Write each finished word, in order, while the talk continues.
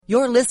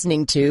You're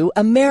listening to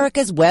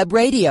America's Web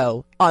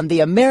Radio on the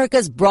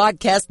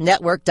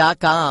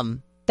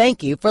AmericasBroadcastNetwork.com.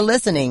 Thank you for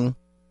listening.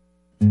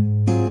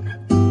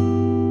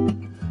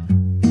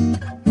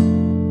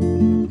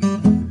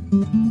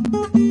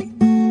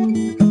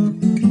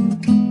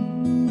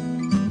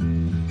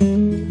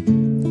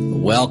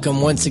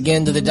 Welcome once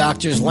again to the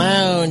Doctor's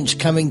Lounge,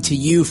 coming to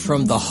you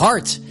from the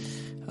heart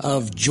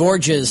of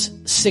Georgia's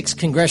 6th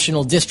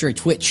Congressional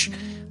District, which,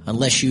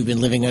 unless you've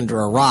been living under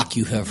a rock,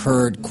 you have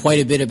heard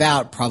quite a bit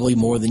about, probably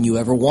more than you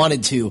ever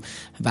wanted to,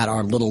 about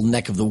our little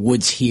neck of the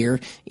woods here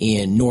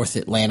in North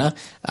Atlanta.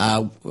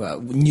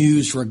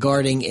 News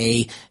regarding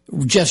a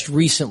just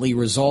recently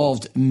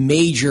resolved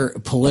major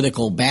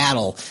political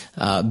battle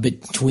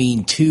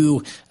between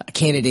two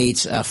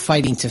candidates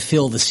fighting to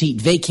fill the seat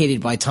vacated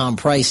by Tom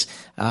Price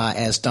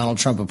as Donald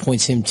Trump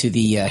appoints him to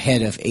the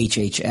head of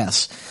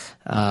HHS.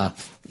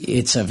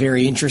 It's a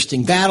very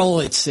interesting battle.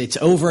 It's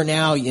over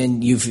now,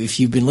 and if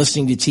you've been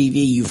listening to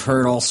TV, you've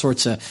heard all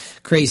sorts of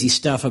crazy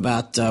stuff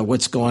about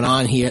what's going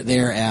on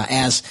there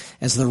as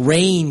the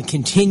rain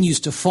continues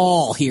to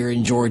fall here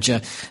in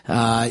Georgia.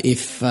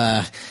 If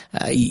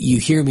you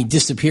hear me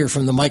disappear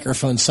from the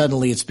microphone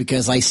suddenly, it's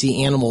because I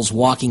see animals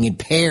walking in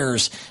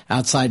pairs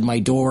outside my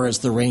door as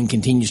the rain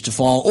continues to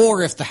fall,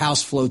 or if the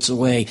house floats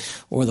away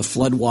or the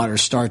floodwaters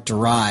start to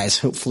rise.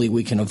 Hopefully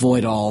we can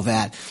avoid all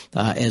that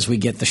as we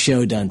get the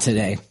show done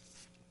today.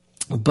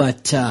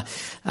 But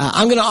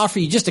I'm going to offer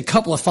you just a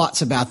couple of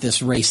thoughts about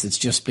this race that's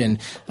just been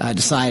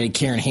decided,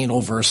 Karen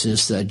Handel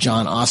versus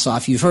John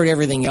Ossoff. You've heard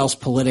everything else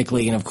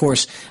politically, and of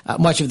course,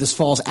 much of this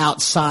falls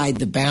outside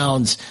the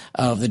bounds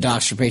of the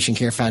Doctors for Patient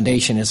Care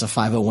Foundation as a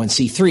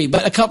 501c3.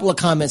 But a couple of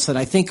comments that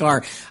I think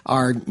are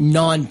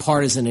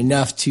nonpartisan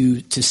enough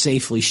to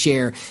safely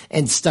share,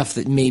 and stuff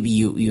that maybe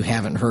you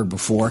haven't heard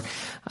before.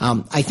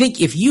 I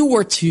think if you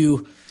were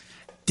to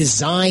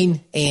design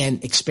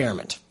an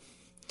experiment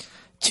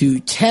to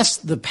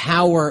test the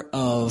power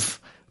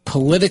of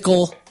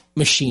political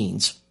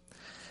machines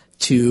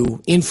to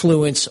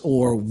influence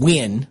or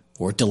win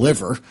or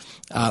deliver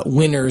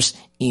winners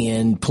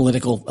in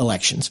political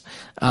elections,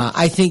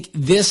 I think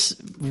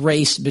this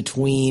race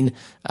between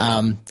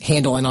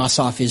Handel and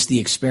Ossoff is the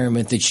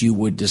experiment that you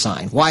would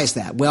design. Why is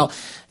that? Well,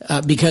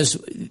 because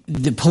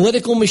the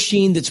political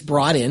machine that's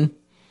brought in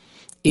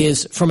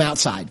is from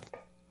outside.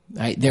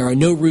 Right. There are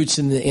no roots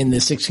in the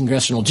 6th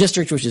Congressional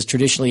District, which is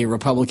traditionally a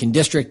Republican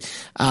district.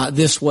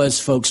 This was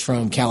folks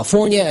from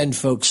California and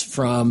folks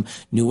from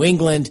New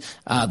England,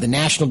 the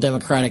National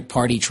Democratic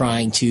Party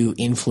trying to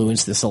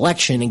influence this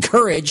election,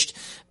 encouraged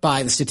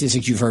by the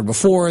statistics you've heard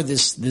before.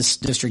 This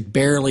district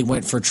barely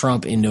went for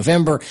Trump in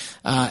November,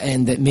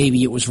 and that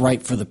maybe it was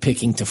ripe for the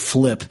picking to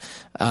flip,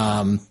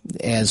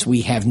 as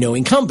we have no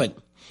incumbent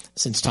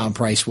since Tom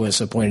Price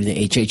was appointed to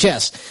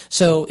HHS.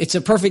 So it's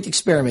a perfect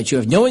experiment. You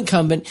have no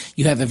incumbent.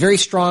 You have a very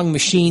strong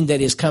machine that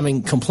is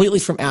coming completely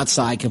from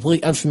outside,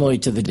 completely unfamiliar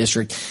to the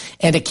district,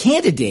 and a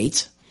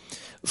candidate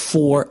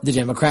for the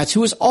Democrats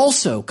who is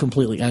also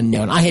completely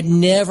unknown. I had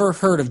never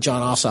heard of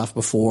John Ossoff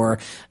before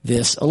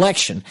this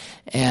election,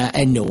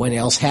 and no one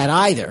else had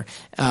either.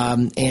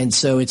 And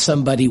so it's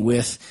somebody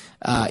with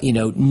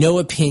no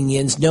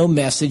opinions, no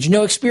message,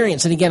 no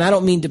experience. And again, I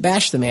don't mean to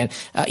bash the man.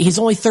 He's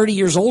only 30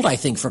 years old, I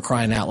think, for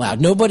crying out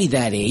loud. Nobody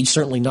that age,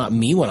 certainly not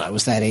me when I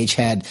was that age,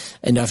 had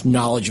enough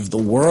knowledge of the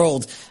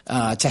world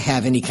to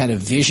have any kind of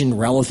vision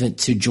relevant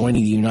to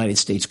joining the United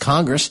States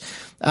Congress.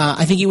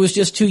 I think he was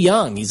just too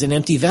young. He's an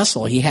empty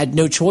vessel. He had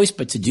no choice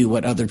but to do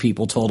what other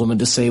people told him and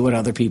to say what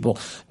other people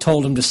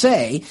told him to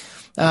say.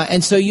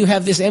 And so you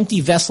have this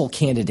empty vessel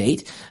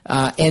candidate.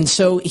 And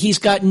so he's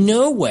got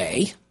no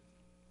way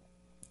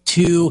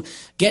to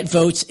get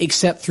votes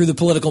except through the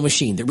political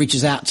machine that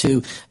reaches out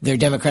to their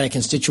Democratic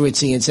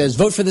constituency and says,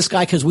 vote for this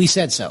guy because we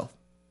said so.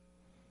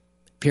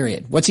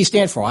 Period. What's he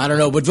stand for? I don't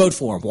know, but vote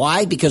for him.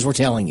 Why? Because we're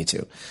telling you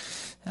to.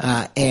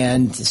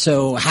 And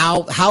so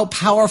how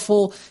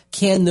powerful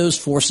can those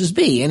forces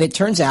be? And it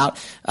turns out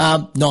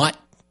not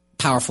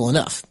powerful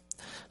enough.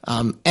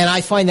 And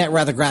I find that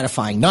rather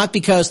gratifying, not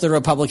because the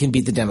Republican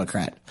beat the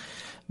Democrat,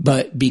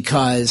 but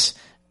because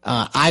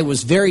I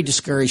was very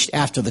discouraged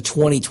after the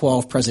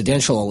 2012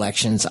 presidential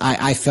elections.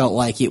 I felt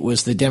like it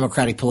was the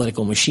Democratic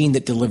political machine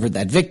that delivered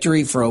that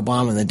victory for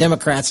Obama and the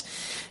Democrats.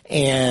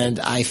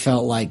 And I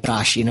felt like,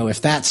 gosh,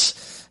 if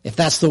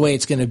that's the way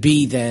it's going to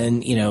be,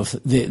 then,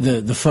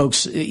 the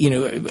folks,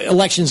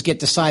 elections get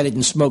decided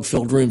in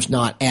smoke-filled rooms,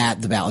 not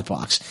at the ballot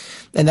box.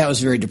 And that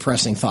was a very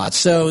depressing thought.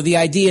 So the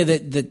idea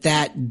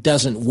that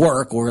doesn't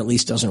work, or at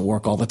least doesn't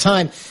work all the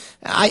time,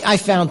 I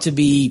found to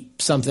be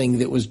something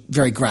that was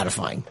very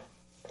gratifying.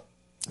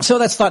 So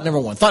that's thought number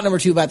one. Thought number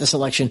two about this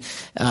election,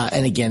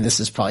 and again, this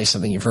is probably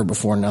something you've heard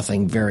before,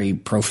 nothing very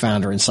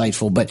profound or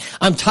insightful, but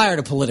I'm tired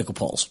of political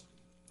polls.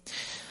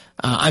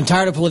 I'm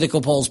tired of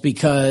political polls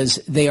because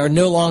they are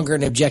no longer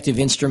an objective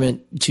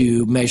instrument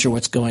to measure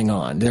what's going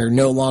on. They're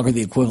no longer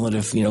the equivalent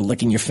of,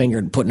 licking your finger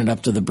and putting it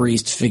up to the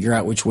breeze to figure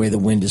out which way the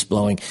wind is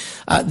blowing.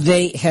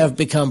 They have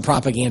become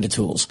propaganda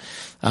tools.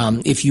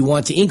 If you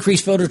want to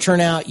increase voter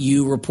turnout,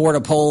 you report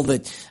a poll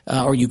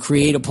or you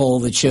create a poll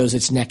that shows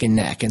it's neck and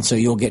neck, and so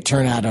you'll get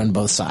turnout on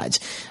both sides.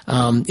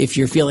 If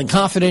you're feeling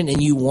confident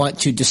and you want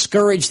to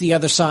discourage the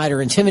other side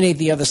or intimidate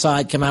the other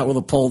side, come out with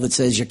a poll that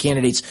says your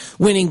candidate's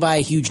winning by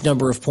a huge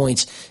number of points.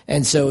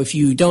 And so if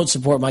you don't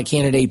support my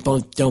candidate,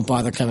 don't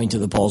bother coming to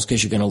the polls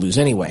because you're going to lose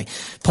anyway.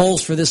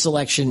 Polls for this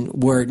election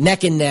were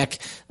neck and neck.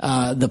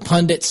 The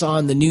pundits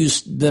on the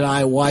news that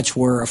I watch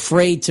were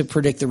afraid to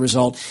predict the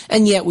result,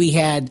 and yet we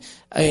had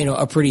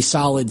a pretty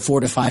solid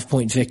 4 to 5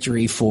 point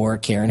victory for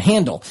Karen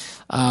Handel.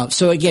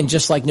 So again,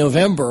 just like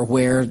November,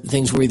 where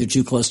things were either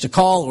too close to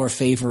call or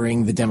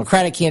favoring the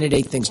Democratic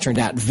candidate, things turned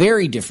out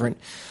very different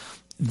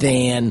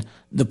than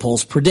the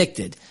polls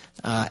predicted.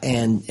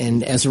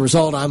 And as a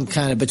result, I'm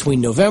kind of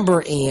between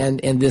November and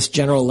this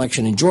general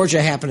election in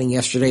Georgia happening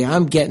yesterday.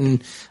 I'm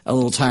getting a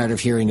little tired of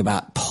hearing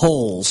about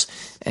polls.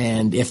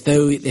 And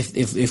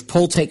if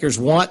poll takers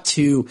want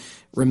to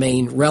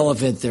remain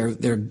relevant,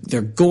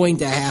 they're going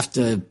to have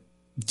to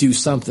do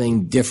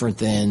something different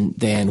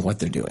than what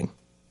they're doing.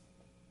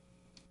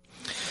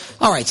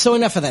 All right, so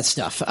enough of that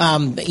stuff. I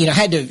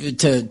had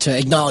to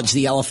acknowledge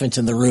the elephant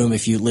in the room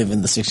if you live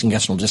in the 6th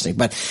Congressional District.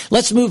 But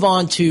let's move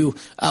on to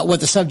what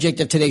the subject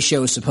of today's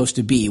show is supposed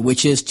to be,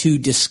 which is to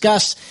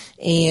discuss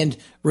and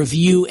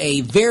review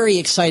a very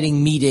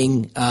exciting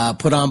meeting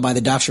put on by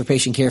the Docs for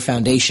Patient Care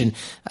Foundation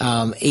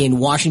in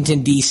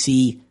Washington,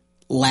 D.C.,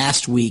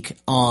 last week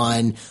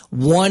on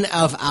one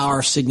of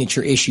our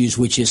signature issues,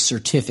 which is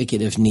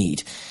certificate of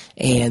need.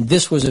 And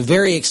this was a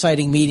very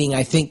exciting meeting,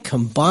 I think,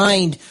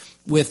 combined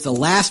with the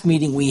last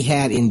meeting we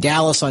had in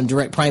Dallas on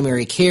direct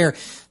primary care.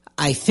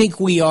 I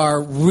think we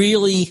are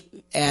really,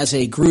 as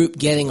a group,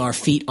 getting our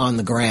feet on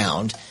the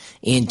ground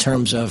in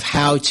terms of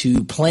how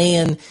to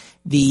plan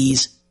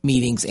these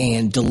meetings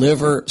and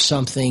deliver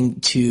something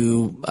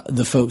to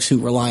the folks who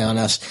rely on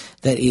us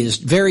that is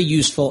very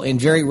useful and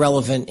very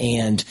relevant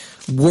and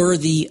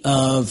worthy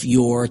of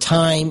your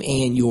time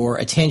and your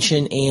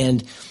attention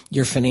and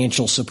your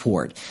financial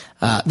support.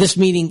 This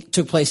meeting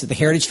took place at the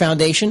Heritage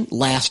Foundation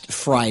last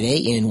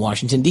Friday in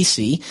Washington,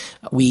 D.C.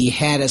 We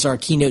had as our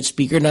keynote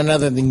speaker none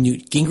other than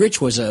Newt Gingrich,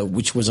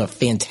 which was a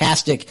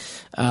fantastic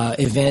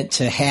event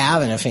to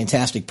have and a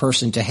fantastic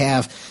person to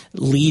have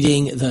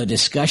leading the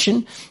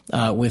discussion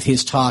with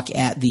his talk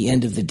at the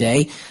end of the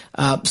day.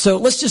 So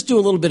let's just do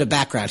a little bit of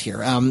background here.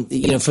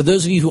 For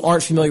those of you who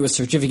aren't familiar with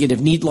certificate of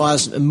need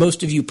laws,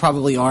 most of you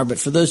probably are, but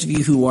for those of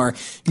you who are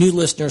new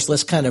listeners,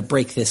 let's kind of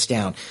break this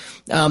down.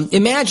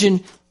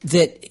 Imagine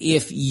that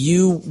if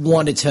you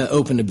wanted to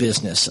open a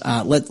business,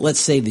 let's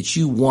say that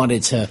you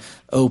wanted to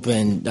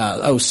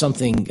open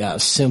something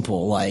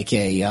simple like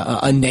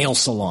a nail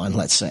salon,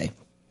 let's say.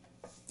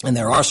 And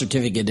there are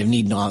certificate of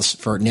need laws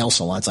for nail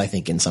salons, I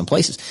think, in some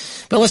places.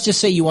 But let's just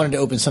say you wanted to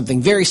open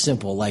something very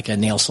simple like a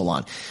nail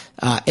salon.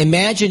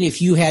 Imagine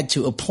if you had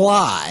to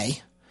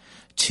apply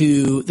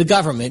to the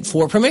government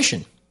for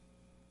permission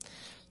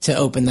to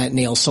open that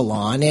nail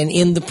salon. And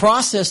in the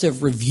process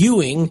of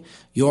reviewing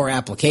your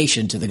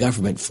application to the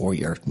government for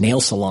your nail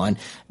salon,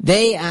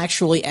 they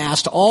actually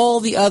asked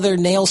all the other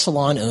nail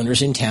salon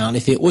owners in town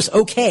if it was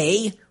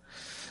okay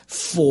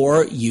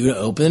for you to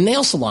open a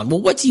nail salon.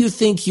 Well, what do you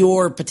think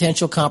your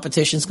potential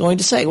competition is going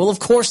to say? Well, of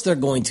course they're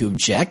going to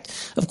object.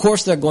 Of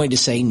course they're going to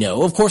say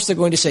no. Of course they're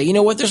going to say, you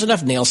know what, there's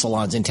enough nail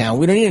salons in town.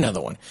 We don't need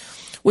another one.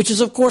 Which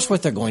is, of course,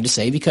 what they're going to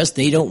say because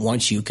they don't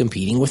want you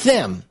competing with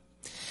them.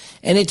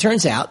 And it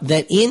turns out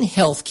that in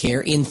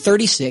healthcare, in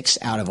 36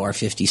 out of our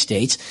 50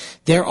 states,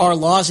 there are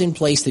laws in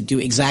place that do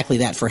exactly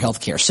that for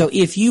healthcare. So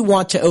if you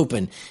want to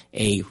open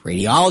a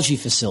radiology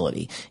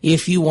facility,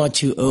 if you want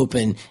to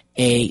open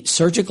a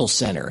surgical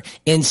center,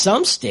 in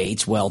some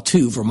states,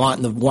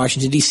 Vermont and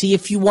Washington, D.C.,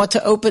 if you want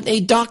to open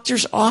a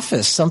doctor's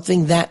office,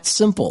 something that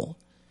simple,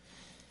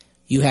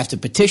 you have to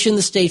petition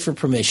the state for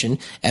permission.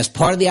 As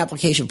part of the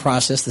application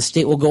process, the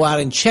state will go out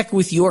and check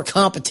with your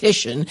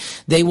competition.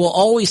 They will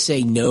always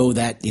say, no,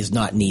 that is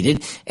not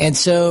needed. And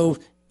so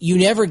you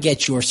never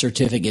get your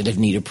certificate of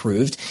need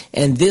approved.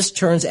 And this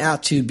turns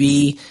out to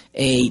be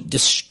a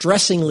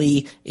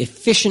distressingly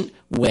efficient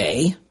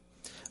way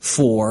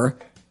for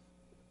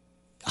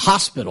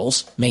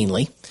hospitals,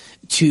 mainly,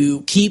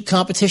 to keep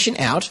competition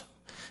out,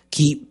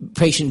 keep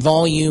patient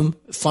volume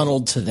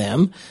funneled to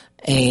them,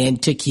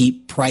 and to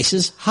keep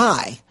prices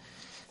high.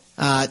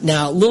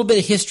 Now, a little bit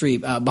of history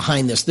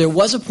behind this. There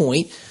was a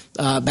point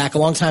back a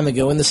long time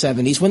ago in the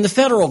 70s when the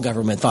federal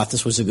government thought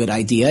this was a good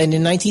idea, and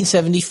in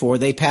 1974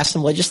 they passed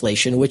some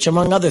legislation which,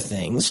 among other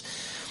things,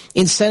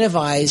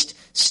 incentivized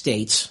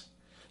states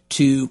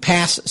to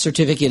pass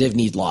certificate of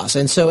need laws.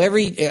 And so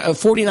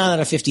 49 out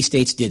of 50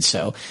 states did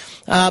so.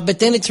 But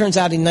then it turns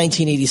out in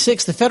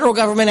 1986 the federal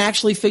government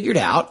actually figured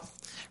out,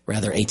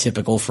 rather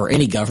atypical for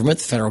any government,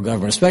 the federal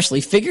government especially,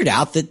 figured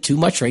out that too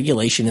much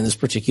regulation in this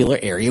particular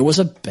area was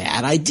a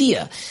bad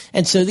idea.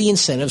 And so the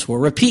incentives were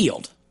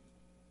repealed.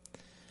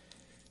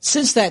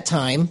 Since that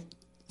time,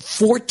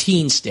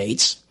 14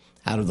 states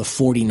out of the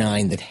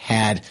 49 that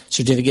had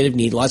certificate of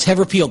need laws have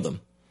repealed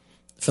them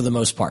for the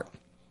most part.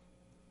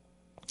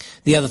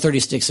 The other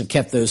 36 have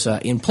kept those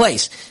in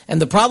place.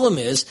 And the problem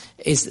is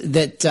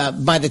that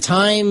by the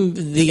time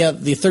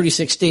the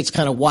 36 states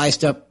kind of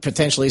wised up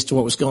potentially as to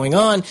what was going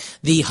on,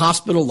 the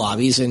hospital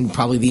lobbies and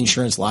probably the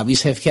insurance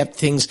lobbies have kept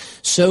things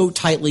so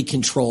tightly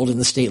controlled in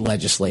the state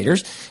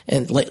legislatures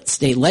and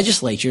state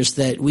legislatures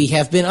that we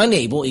have been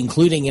unable,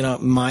 including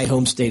in my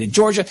home state of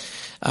Georgia,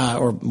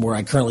 or where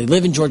I currently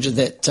live in Georgia,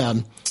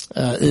 that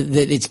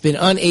it's been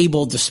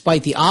unable,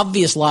 despite the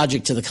obvious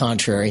logic to the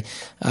contrary,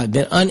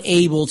 been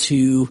unable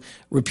to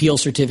repeal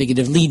certificate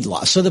of need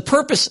laws. So the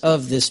purpose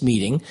of this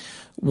meeting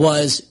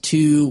was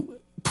to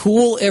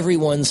pool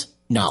everyone's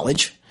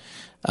knowledge,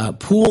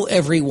 pool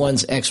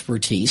everyone's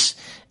expertise,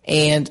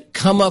 and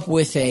come up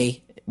with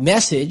a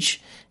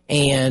message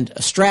and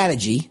a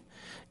strategy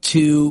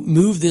to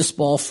move this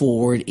ball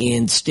forward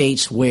in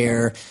states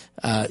where,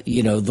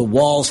 the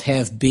walls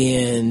have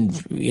been,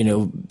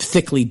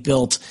 thickly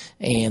built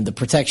and the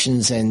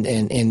protections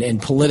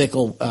and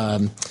political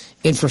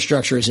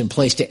infrastructure is in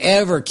place to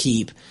ever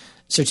keep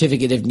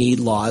certificate of need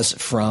laws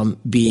from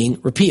being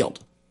repealed.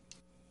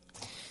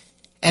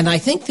 And I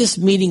think this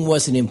meeting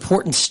was an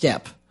important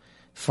step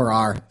for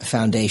our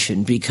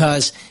foundation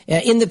because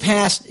in the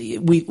past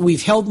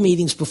we've held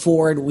meetings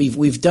before and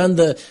we've done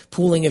the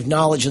pooling of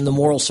knowledge and the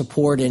moral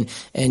support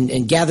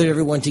and gathered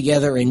everyone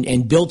together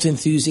and built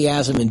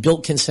enthusiasm and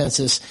built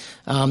consensus.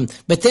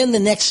 But then the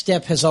next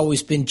step has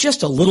always been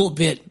just a little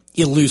bit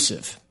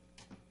elusive.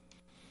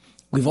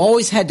 We've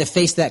always had to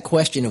face that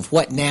question of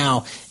what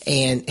now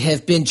and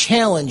have been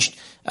challenged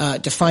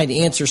to find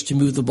answers to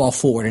move the ball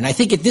forward. And I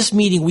think at this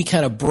meeting we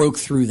kind of broke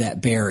through that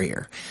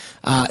barrier.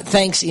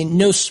 Thanks in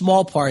no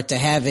small part to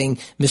having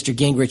Mr.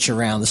 Gingrich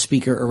around, the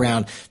speaker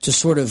around, to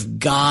sort of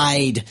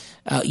guide,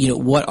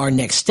 what our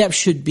next steps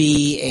should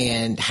be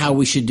and how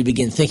we should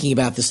begin thinking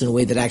about this in a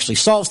way that actually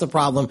solves the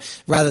problem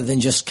rather than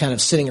just kind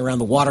of sitting around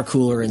the water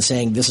cooler and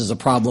saying this is a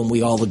problem,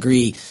 we all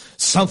agree,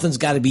 something's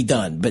got to be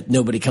done, but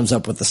nobody comes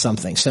up with the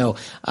something. So,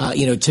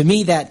 to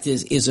me that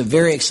is a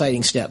very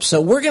exciting step.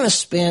 So we're going to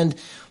spend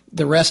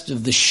the rest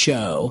of the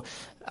show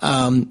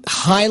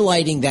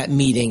highlighting that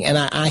meeting. And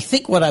I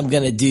think what I'm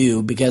going to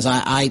do, because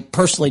I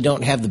personally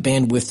don't have the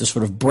bandwidth to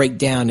sort of break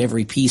down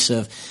every piece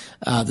of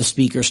the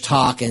speaker's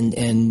talk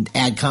and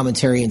add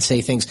commentary and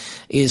say things,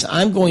 is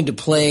I'm going to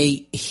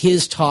play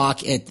his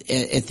talk at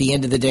the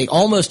end of the day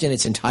almost in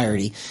its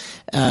entirety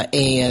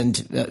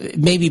and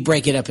maybe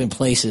break it up in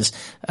places.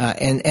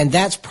 And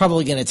that's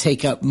probably going to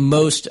take up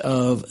most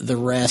of the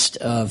rest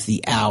of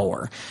the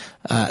hour.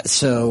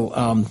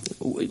 So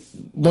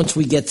once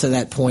we get to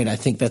that point, I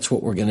think that's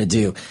what we're going to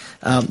do.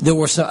 There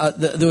was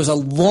a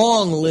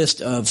long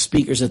list of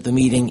speakers at the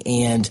meeting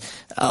and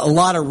a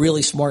lot of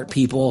really smart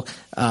people.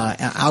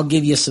 I'll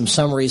give you some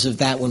summaries of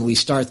that when we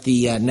start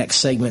the next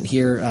segment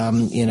here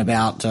in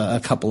about a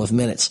couple of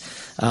minutes.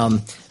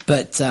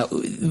 But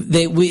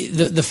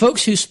the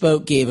folks who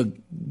spoke did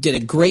a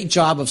great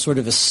job of sort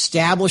of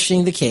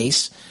establishing the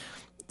case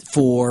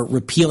for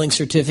repealing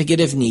certificate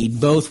of need,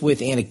 both with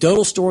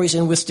anecdotal stories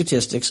and with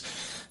statistics.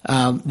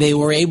 They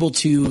were able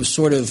to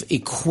sort of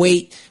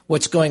equate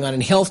what's going on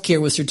in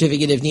healthcare with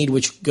certificate of need,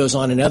 which goes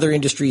on in other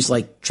industries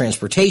like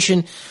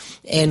transportation,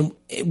 and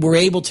were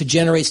able to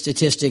generate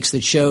statistics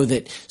that show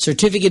that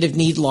certificate of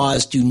need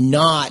laws do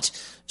not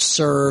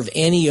serve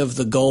any of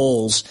the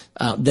goals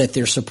that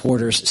their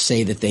supporters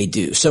say that they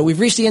do. So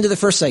we've reached the end of the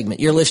first segment.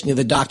 You're listening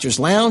to the Doctor's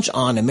Lounge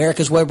on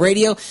America's Web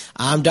Radio.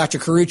 I'm Dr.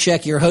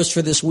 Karuchek, your host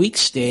for this week.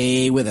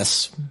 Stay with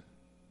us.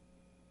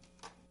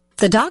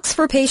 The Docs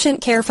for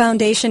Patient Care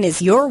Foundation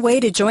is your way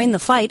to join the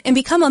fight and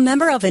become a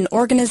member of an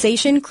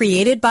organization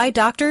created by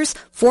doctors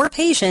for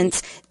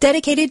patients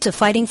dedicated to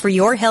fighting for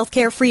your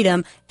healthcare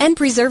freedom and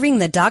preserving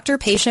the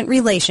doctor-patient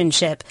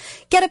relationship.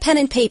 Get a pen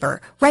and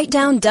paper. Write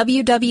down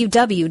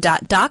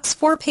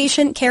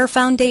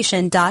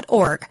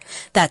www.docsforpatientcarefoundation.org.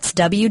 That's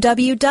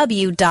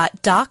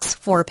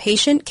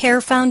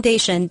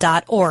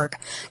www.docsforpatientcarefoundation.org.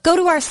 Go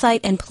to our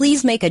site and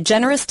please make a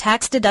generous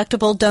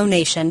tax-deductible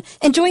donation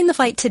and join the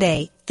fight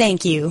today.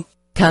 Thank you.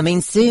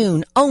 Coming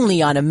soon,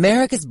 only on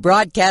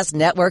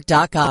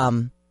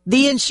AmericasBroadcastNetwork.com.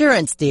 The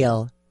Insurance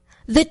Deal.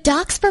 The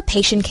Docs for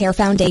Patient Care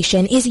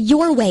Foundation is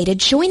your way to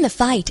join the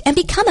fight and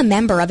become a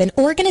member of an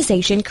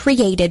organization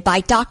created by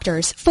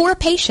doctors for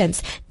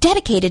patients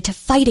dedicated to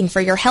fighting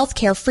for your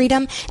healthcare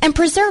freedom and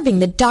preserving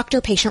the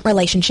doctor-patient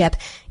relationship.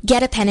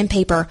 Get a pen and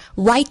paper.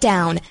 Write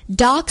down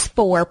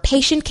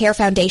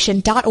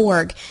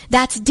docs4patientcarefoundation.org.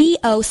 That's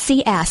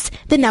DOCS,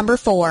 the number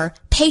 4,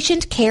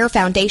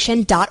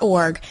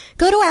 patientcarefoundation.org.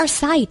 Go to our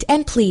site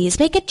and please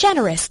make a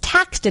generous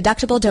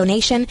tax-deductible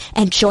donation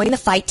and join the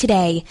fight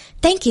today.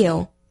 Thank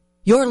you.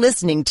 You're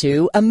listening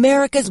to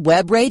America's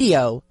Web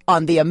Radio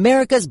on the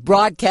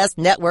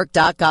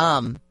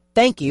AmericasBroadcastNetwork.com.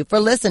 Thank you for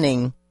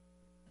listening.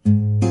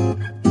 Welcome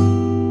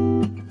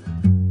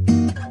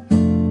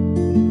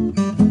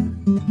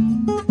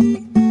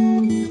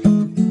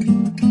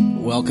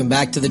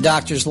back to the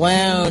Doctor's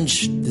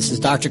Lounge. This is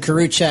Dr.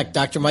 Karuchek,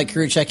 Dr. Mike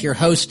Karuchek, your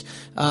host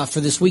for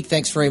this week.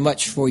 Thanks very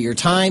much for your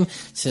time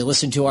to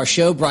listen to our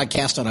show,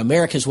 broadcast on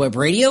America's Web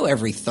Radio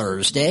every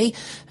Thursday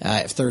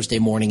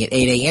morning at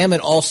 8 a.m.,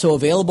 and also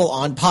available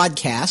on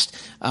podcast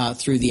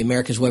through the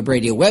America's Web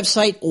Radio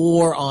website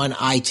or on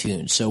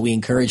iTunes. So we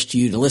encourage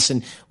you to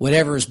listen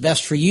whatever is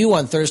best for you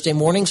on Thursday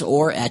mornings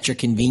or at your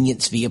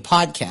convenience via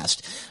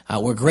podcast.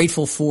 We're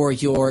grateful for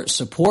your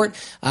support.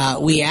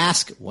 We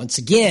ask, once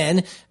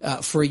again,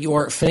 for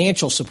your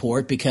financial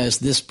support, because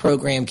this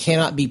program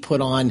cannot be put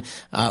on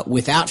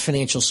without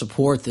financial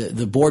support.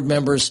 The board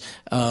members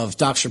of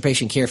Doctors for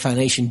Patient Care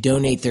Foundation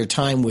donate their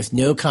time with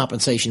no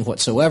compensation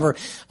whatsoever,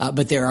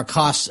 but there are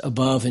costs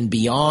above and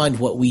beyond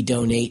what we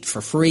donate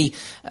for free,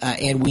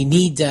 and we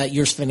need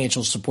your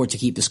financial support to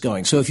keep this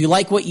going. So if you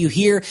like what you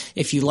hear,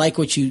 if you like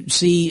what you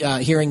see,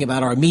 hearing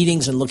about our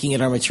meetings and looking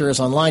at our materials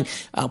online,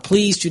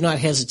 please do not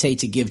hesitate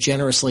to give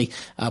generously.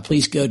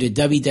 Please go to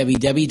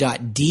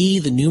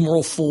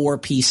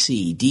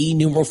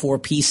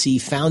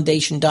www.d4pc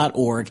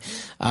foundation.org.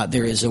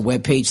 There is a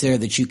webpage there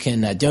that you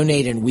can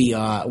donate, and we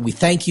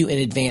thank you in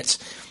advance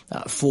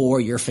for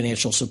your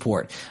financial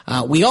support.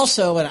 We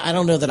also, and I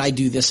don't know that I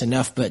do this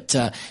enough, but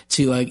to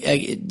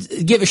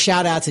give a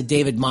shout out to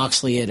David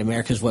Moxley at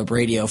America's Web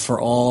Radio for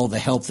all the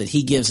help that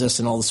he gives us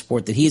and all the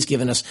support that he's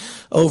given us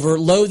over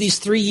these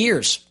 3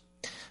 years.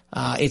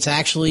 It's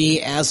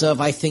actually as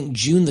of, I think,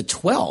 June the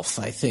 12th,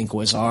 I think,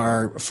 was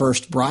our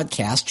first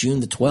broadcast, June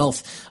the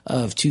 12th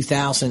of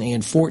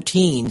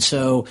 2014.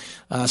 So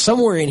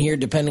somewhere in here,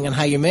 depending on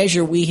how you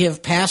measure, we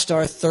have passed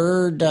our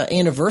third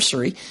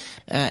anniversary.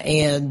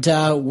 And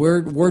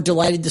we're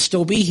delighted to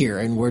still be here,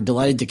 and we're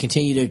delighted to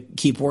continue to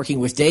keep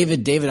working with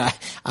David. David,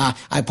 I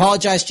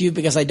apologize to you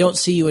because I don't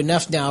see you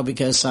enough now,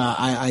 because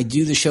I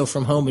do the show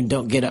from home and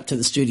don't get up to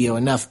the studio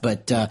enough,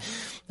 but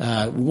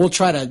we'll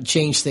try to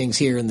change things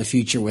here in the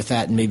future with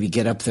that and maybe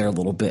get up there a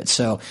little bit.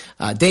 So,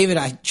 David,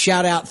 I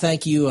shout out,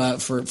 thank you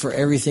for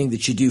everything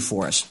that you do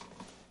for us.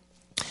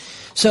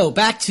 So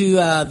back to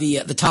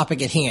the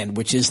topic at hand,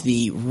 which is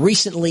the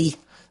recently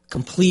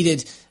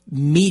completed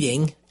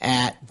meeting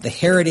at the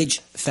Heritage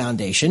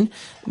Foundation,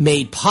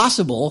 made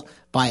possible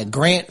by a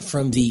grant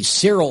from the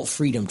Cyril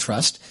Freedom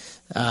Trust,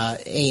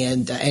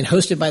 and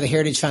hosted by the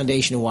Heritage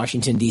Foundation in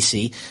Washington,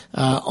 D.C.,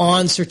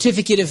 on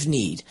Certificate of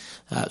Need,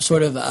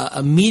 sort of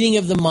a meeting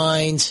of the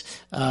minds,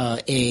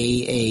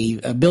 a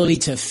ability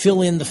to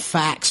fill in the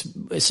facts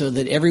so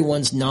that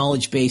everyone's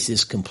knowledge base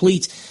is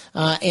complete,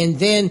 and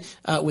then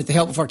with the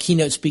help of our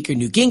keynote speaker,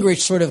 Newt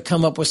Gingrich, sort of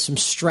come up with some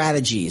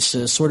strategies,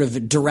 sort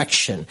of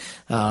direction,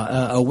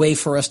 a way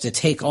for us to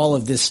take all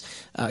of this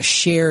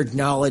shared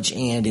knowledge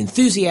and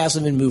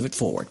enthusiasm and move it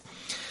forward.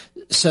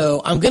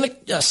 So I'm going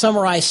to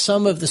summarize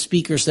some of the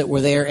speakers that were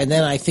there, and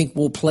then I think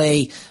we'll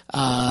play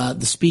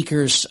the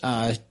speakers'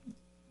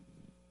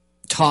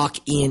 talk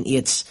in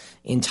its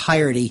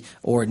entirety,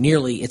 or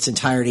nearly its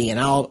entirety, and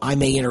I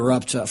may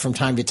interrupt from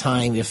time to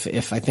time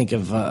if I think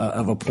of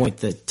a point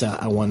that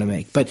I want to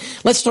make. But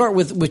let's start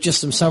with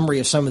just some summary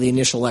of some of the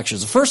initial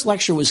lectures. The first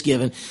lecture was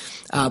given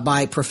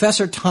by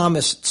Professor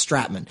Thomas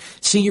Stratman,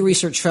 Senior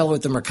Research Fellow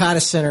at the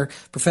Mercatus Center,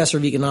 Professor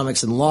of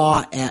Economics and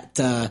Law at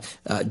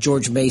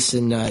George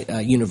Mason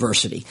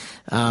University.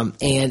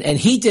 And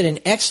he did an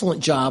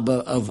excellent job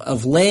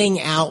of laying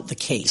out the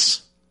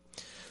case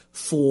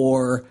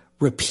for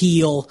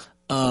repeal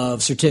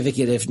of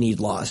Certificate of Need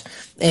laws.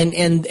 And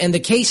the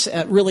case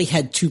really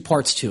had two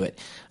parts to it.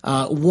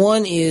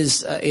 One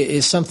is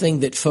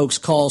something that folks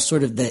call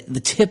sort of the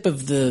tip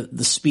of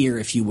the spear,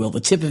 if you will, the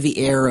tip of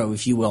the arrow,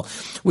 if you will,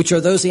 which are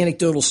those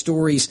anecdotal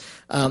stories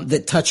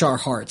that touch our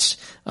hearts,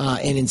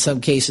 and in some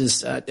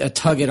cases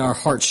tug at our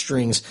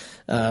heartstrings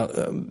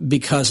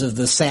because of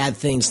the sad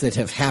things that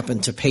have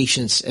happened to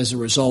patients as a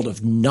result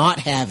of not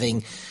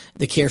having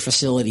the care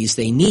facilities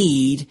they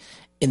need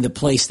in the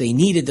place they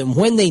needed them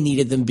when they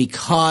needed them,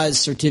 because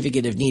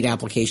Certificate of Need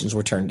applications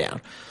were turned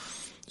down.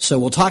 So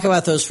we'll talk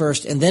about those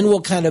first, and then we'll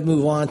kind of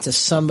move on to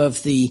some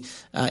of the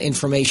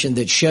information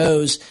that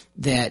shows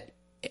that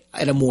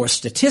at a more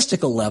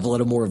statistical level,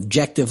 at a more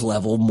objective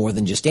level, more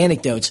than just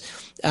anecdotes,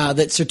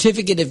 that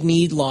Certificate of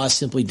Need laws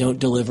simply don't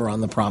deliver on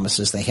the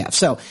promises they have.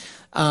 So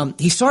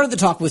he started the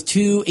talk with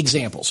two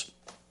examples.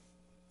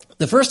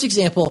 The first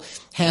example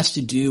has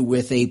to do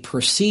with a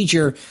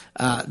procedure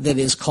that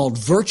is called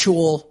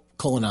virtual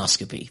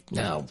colonoscopy.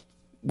 Now,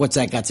 what's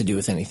that got to do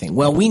with anything?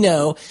 Well, we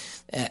know,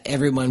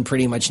 everyone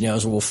pretty much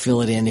knows, or we'll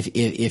fill it in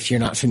if you're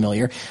not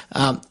familiar,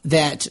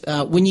 that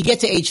when you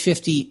get to age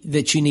 50,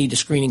 that you need a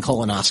screening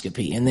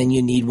colonoscopy, and then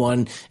you need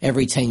one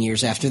every 10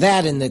 years after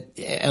that, and that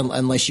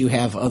unless you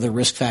have other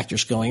risk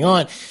factors going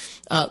on.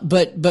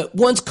 But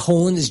one's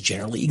colon is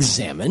generally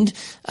examined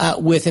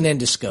with an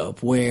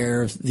endoscope,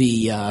 where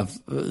the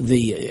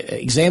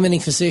examining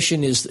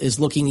physician is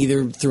looking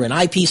either through an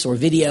eyepiece or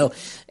video,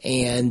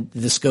 and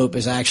the scope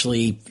is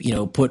actually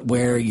put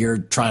where you're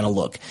trying to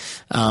look.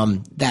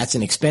 That's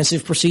an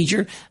expensive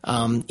procedure.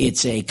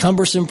 It's a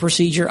cumbersome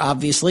procedure.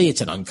 Obviously,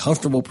 it's an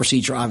uncomfortable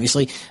procedure.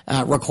 Obviously,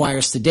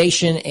 requires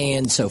sedation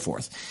and so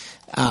forth.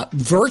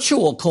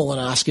 Virtual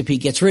colonoscopy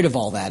gets rid of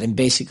all that and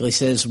basically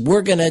says,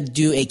 we're going to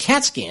do a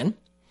CAT scan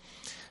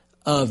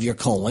of your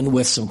colon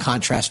with some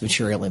contrast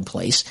material in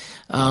place.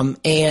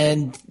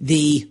 And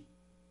the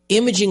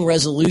imaging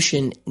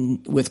resolution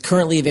with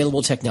currently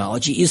available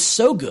technology is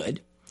so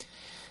good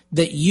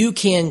that you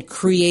can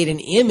create an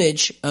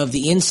image of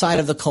the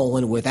inside of the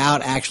colon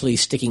without actually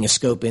sticking a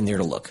scope in there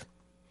to look.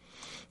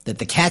 That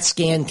the CAT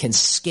scan can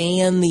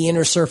scan the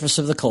inner surface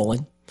of the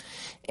colon,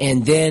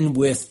 and then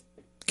with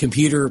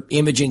computer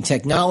imaging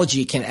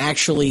technology can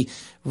actually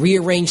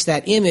rearrange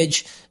that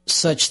image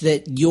such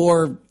that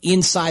you're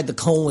inside the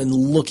colon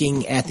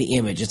looking at the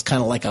image. It's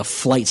kind of like a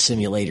flight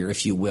simulator,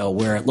 if you will,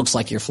 where it looks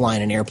like you're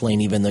flying an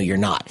airplane even though you're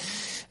not.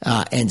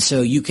 And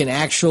so you can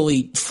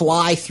actually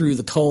fly through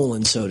the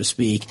colon, so to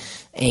speak,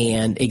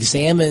 and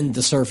examine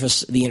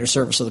the inner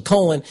surface of the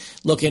colon,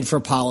 looking for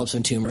polyps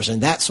and tumors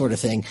and that sort of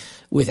thing,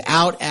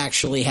 without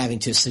actually having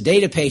to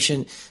sedate a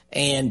patient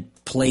and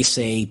place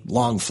a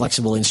long,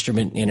 flexible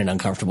instrument in an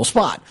uncomfortable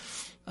spot.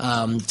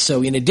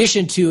 So in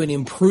addition to an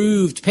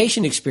improved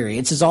patient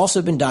experience, it's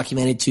also been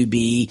documented to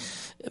be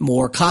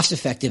more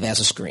cost-effective as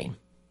a screen.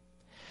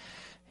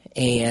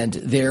 And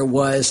there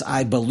was,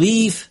 I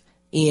believe,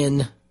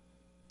 in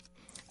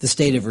the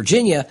state of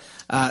Virginia,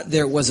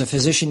 there was a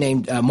physician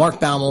named Mark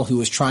Baumel who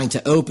was trying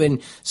to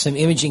open some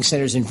imaging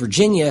centers in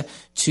Virginia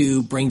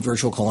to bring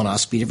virtual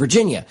colonoscopy to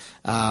Virginia.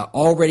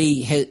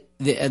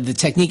 The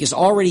technique is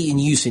already in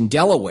use in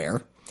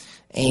Delaware,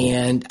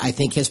 and I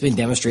think has been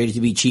demonstrated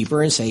to be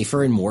cheaper and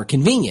safer and more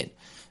convenient.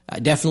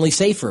 Definitely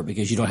safer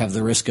because you don't have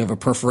the risk of a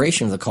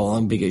perforation of the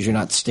colon because you're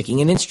not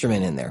sticking an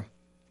instrument in there.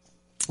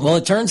 Well,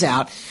 it turns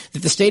out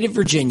that the state of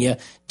Virginia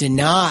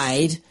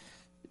denied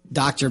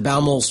Dr.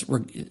 Baumel's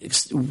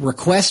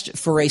request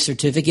for a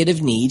certificate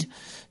of need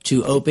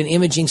to open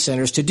imaging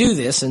centers to do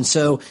this, and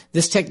so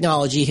this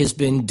technology has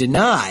been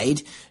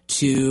denied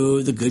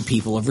to the good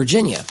people of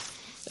Virginia.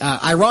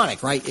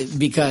 Ironic, right?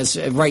 Because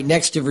right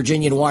next to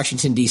Virginia and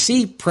Washington,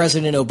 D.C.,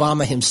 President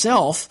Obama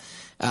himself,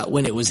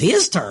 when it was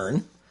his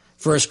turn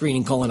for a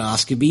screening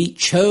colonoscopy,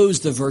 chose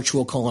the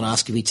virtual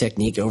colonoscopy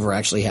technique over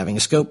actually having a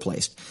scope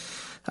placed.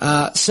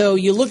 So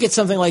you look at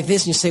something like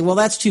this and you say, well,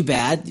 that's too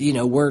bad.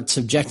 We're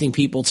subjecting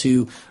people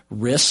to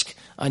risk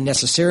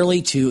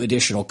unnecessarily, to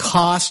additional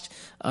cost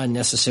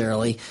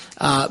unnecessarily.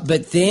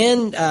 But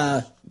then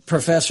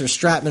Professor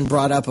Stratman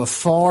brought up a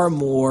far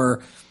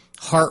more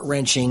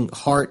heart-wrenching,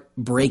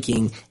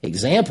 heart-breaking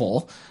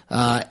example,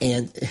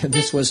 and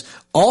this was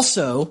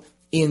also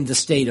in the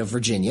state of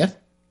Virginia.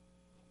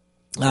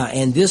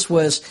 And this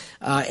was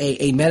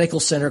a medical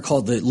center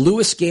called the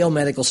Lewis Gale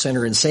Medical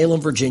Center in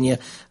Salem, Virginia,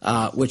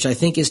 which I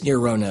think is near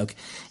Roanoke.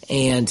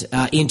 And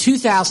in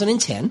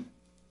 2010,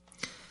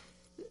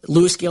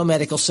 Lewis Gale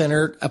Medical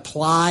Center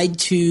applied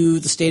to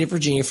the state of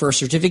Virginia for a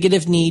certificate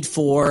of need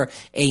for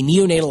a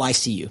neonatal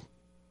ICU,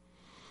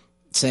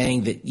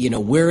 saying that,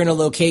 we're in a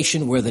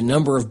location where the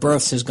number of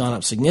births has gone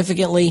up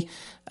significantly.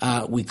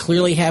 We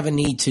clearly have a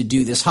need to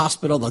do this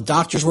hospital. The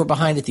doctors were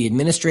behind it. The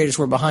administrators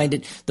were behind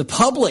it. The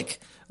public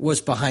was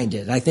behind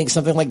it. I think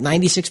something like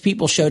 96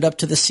 people showed up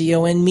to the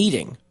CON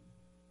meeting.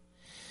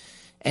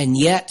 And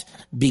yet,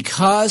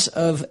 because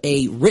of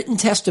a written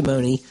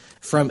testimony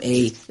from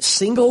a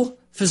single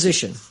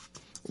physician,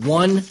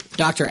 one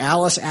Dr.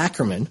 Alice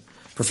Ackerman,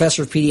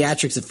 professor of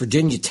pediatrics at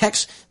Virginia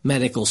Tech's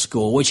Medical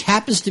School, which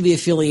happens to be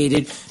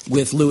affiliated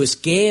with Lewis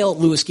Gale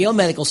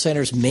Medical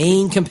Center's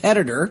main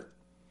competitor,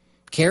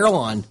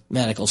 Carillon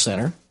Medical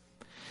Center,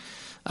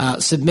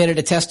 submitted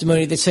a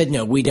testimony that said,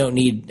 no, we don't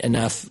need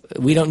another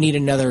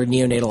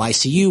neonatal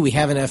ICU. We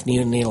have enough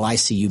neonatal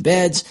ICU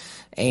beds.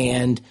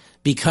 And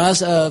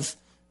because of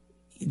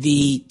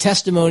the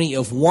testimony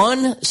of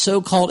one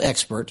so-called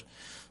expert,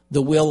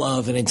 the will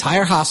of an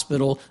entire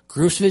hospital,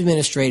 groups of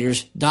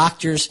administrators,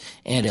 doctors,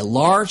 and a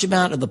large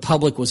amount of the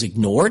public was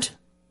ignored,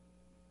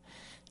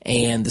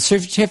 and the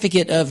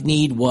certificate of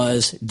need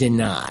was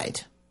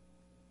denied.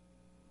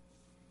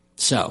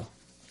 So,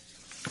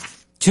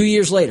 2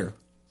 years later,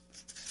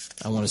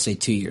 I want to say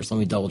 2 years. Let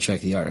me double check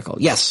the article.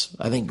 Yes,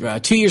 I think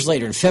 2 years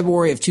later, in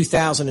February of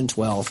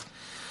 2012,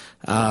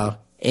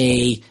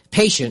 a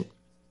patient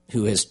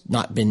who has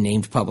not been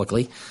named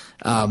publicly,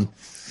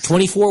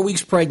 24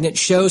 weeks pregnant,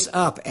 shows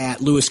up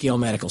at Lewis Gale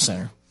Medical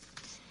Center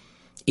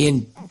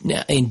in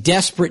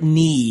desperate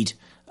need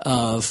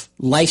of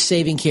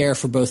life-saving care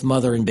for both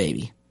mother and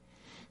baby.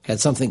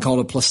 Had something called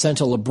a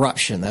placental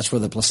abruption. That's where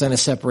the placenta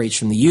separates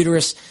from the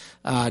uterus.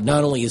 Not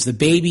only is the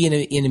baby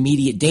in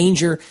immediate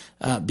danger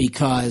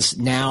because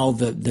now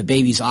the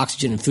baby's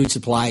oxygen and food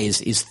supply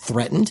is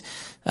threatened,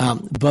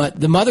 But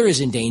the mother is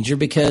in danger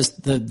because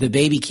the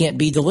baby can't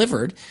be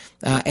delivered,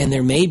 and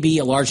there may be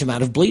a large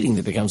amount of bleeding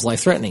that becomes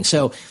life-threatening.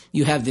 So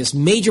you have this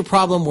major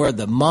problem where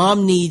the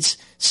mom needs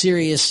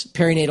serious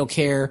perinatal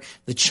care,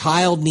 the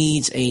child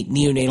needs a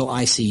neonatal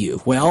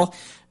ICU. Well,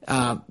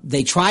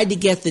 they tried to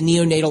get the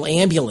neonatal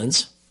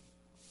ambulance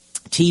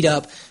teed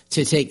up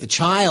to take the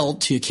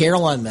child to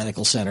Caroline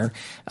Medical Center,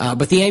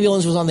 but the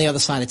ambulance was on the other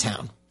side of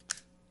town.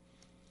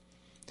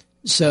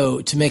 So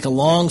to make a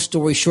long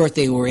story short,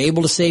 they were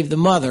able to save the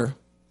mother.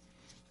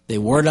 They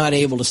were not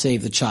able to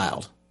save the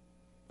child.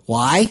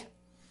 Why?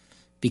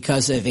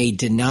 Because of a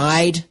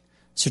denied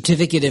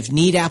certificate of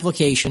need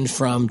application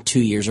from 2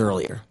 years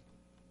earlier.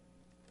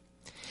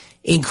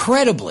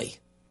 Incredibly,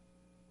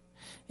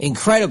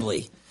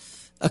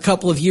 a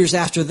couple of years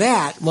after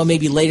that, well,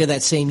 maybe later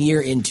that same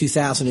year in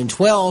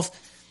 2012,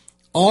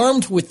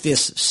 armed with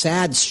this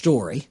sad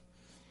story,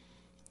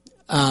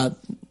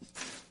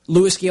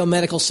 Lewis Gale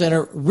Medical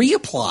Center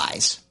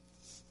reapplies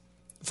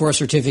for a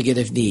certificate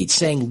of need,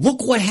 saying,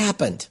 look what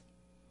happened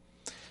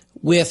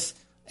with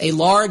a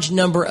large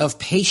number of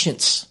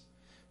patients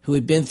who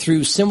had been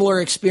through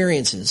similar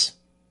experiences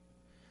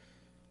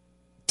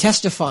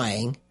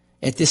testifying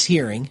at this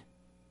hearing,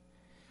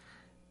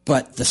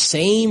 but the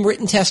same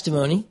written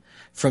testimony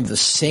from the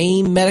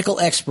same medical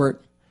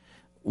expert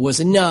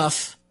was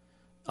enough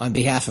on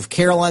behalf of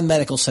Caroline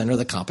Medical Center,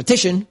 the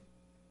competition,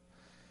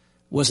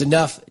 was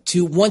enough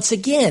to, once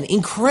again,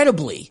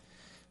 incredibly,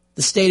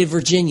 the state of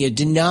Virginia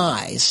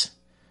denies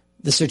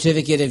the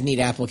certificate of need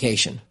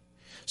application.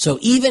 So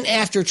even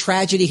after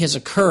tragedy has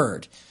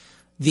occurred,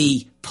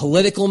 the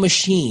political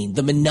machine,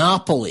 the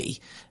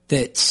monopoly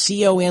that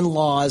CON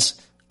laws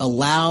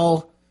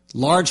allow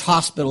large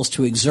hospitals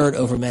to exert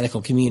over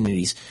medical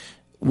communities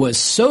was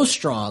so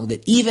strong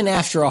that even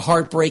after a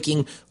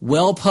heartbreaking,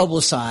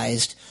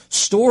 well-publicized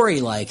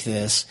story like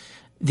this,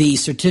 the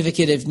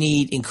certificate of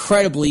need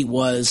incredibly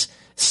was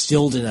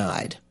still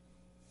denied.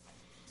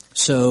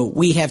 So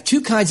we have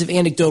two kinds of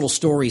anecdotal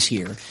stories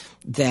here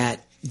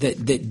that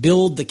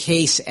build the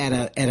case at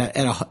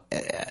a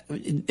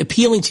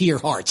appealing to your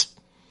heart.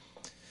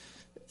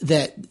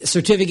 That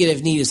certificate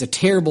of need is a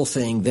terrible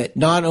thing that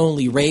not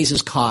only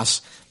raises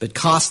costs but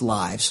costs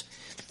lives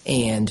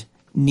and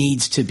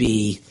needs to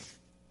be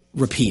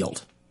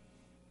repealed.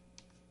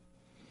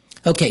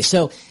 Okay,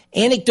 so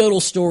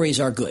anecdotal stories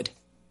are good.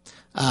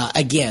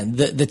 Again,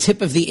 the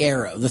tip of the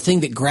arrow, the thing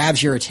that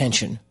grabs your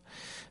attention,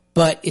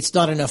 but it's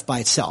not enough by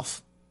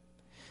itself.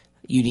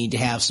 You need to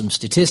have some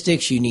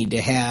statistics. You need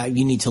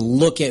to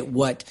look at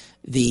what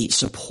the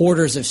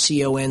supporters of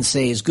CON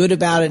say is good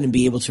about it and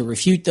be able to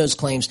refute those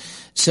claims.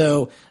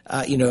 So,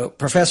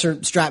 Professor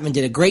Stratman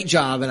did a great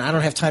job, and I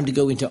don't have time to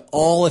go into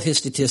all of his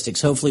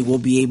statistics. Hopefully we'll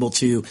be able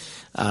to,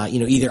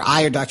 either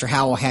I or Dr.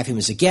 Howell will have him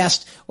as a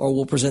guest, or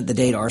we'll present the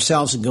data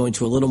ourselves and go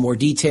into a little more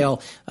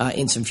detail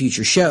in some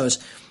future shows.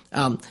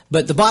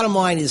 But the bottom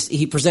line is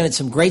he presented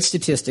some great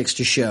statistics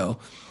to show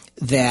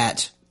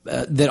that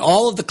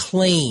all of the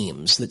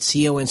claims that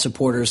CON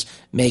supporters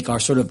make are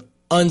sort of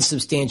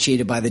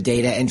unsubstantiated by the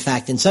data. In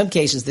fact, in some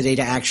cases, the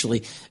data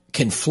actually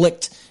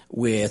conflict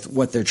with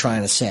what they're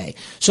trying to say.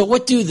 So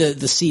what do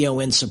the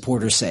CON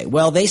supporters say?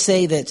 Well, they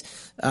say that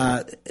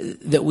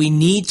we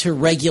need to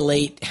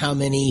regulate how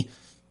many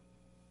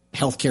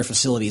healthcare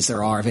facilities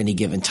there are of any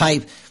given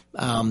type,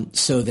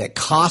 so that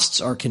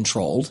costs are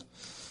controlled,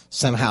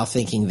 somehow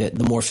thinking that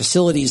the more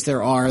facilities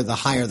there are, the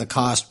higher the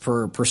cost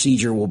per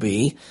procedure will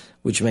be,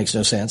 which makes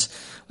no sense.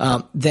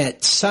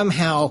 That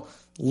somehow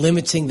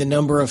limiting the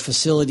number of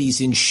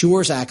facilities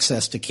ensures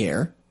access to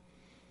care,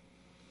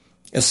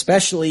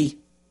 especially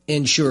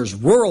ensures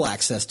rural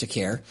access to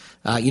care.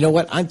 You know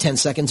what? I'm 10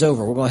 seconds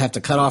over. We're going to have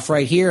to cut off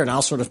right here, and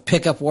I'll sort of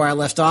pick up where I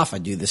left off. I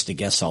do this to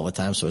guests all the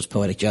time, so it's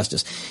poetic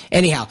justice.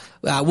 Anyhow,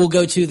 we'll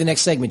go to the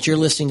next segment. You're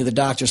listening to the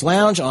Doctor's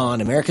Lounge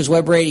on America's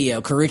Web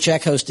Radio.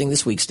 Karuchak hosting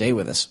this week. Stay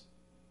with us.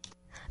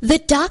 The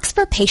Docs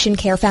for Patient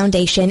Care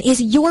Foundation is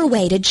your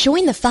way to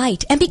join the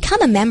fight and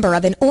become a member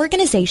of an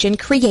organization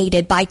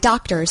created by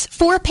doctors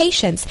for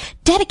patients,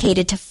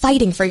 dedicated to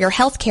fighting for your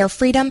healthcare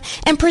freedom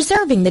and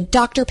preserving the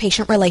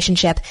doctor-patient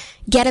relationship.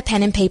 Get a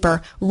pen and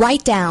paper.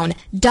 Write down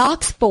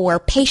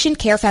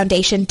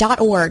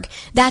docs4patientcarefoundation.org.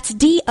 That's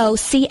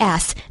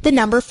DOCS, the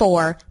number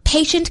 4,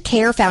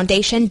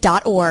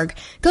 patientcarefoundation.org.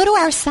 Go to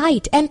our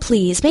site and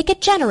please make a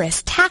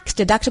generous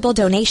tax-deductible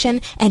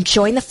donation and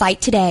join the fight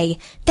today.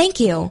 Thank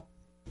you.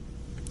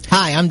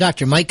 Hi, I'm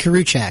Dr. Mike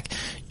Karuchak.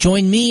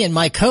 Join me and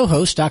my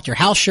co-host, Dr.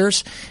 Hal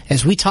Scherz,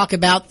 as we talk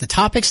about the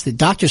topics that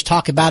doctors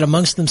talk about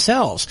amongst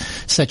themselves,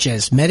 such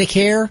as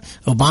Medicare,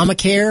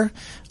 Obamacare,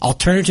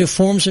 alternative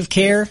forms of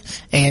care,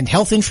 and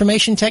health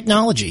information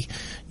technology.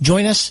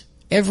 Join us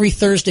every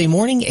Thursday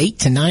morning, 8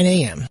 to 9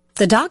 a.m.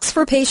 The Docs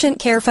for Patient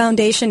Care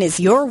Foundation is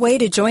your way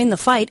to join the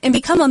fight and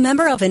become a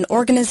member of an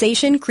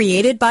organization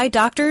created by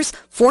doctors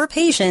for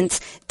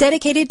patients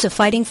dedicated to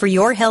fighting for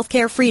your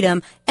healthcare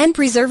freedom and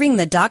preserving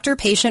the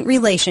doctor-patient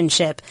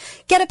relationship.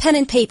 Get a pen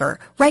and paper.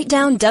 Write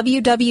down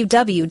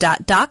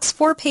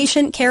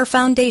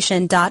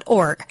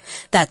www.docsforpatientcarefoundation.org.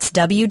 That's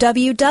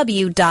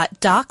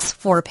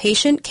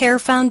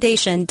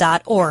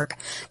www.docsforpatientcarefoundation.org.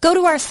 Go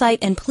to our site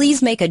and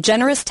please make a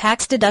generous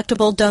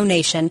tax-deductible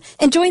donation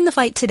and join the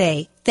fight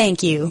today.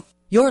 Thank you.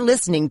 You're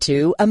listening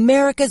to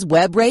America's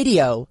Web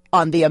Radio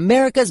on the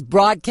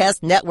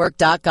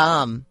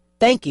AmericasBroadcastNetwork.com.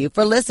 Thank you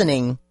for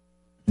listening.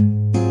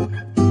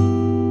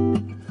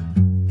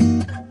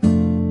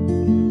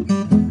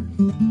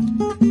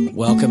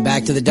 Welcome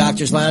back to the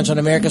Doctor's Lounge on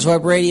America's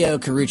Web Radio.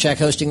 Karuchak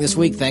hosting this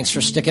week. Thanks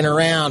for sticking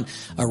around.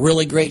 A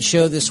really great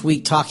show this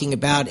week talking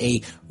about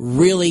a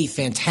really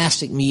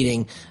fantastic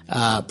meeting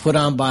put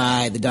on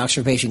by the Docs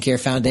for Patient Care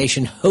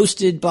Foundation,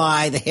 hosted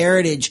by the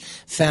Heritage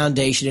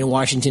Foundation in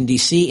Washington,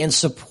 D.C., and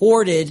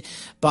supported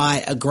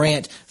by a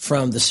grant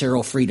from the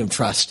Cyril Freedom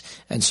Trust.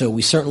 And so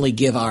we certainly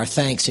give our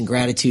thanks and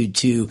gratitude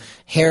to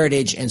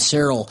Heritage and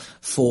Cyril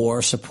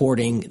for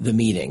supporting the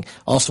meeting.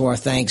 Also our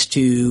thanks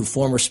to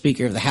former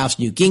Speaker of the House,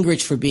 Newt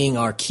Gingrich, for being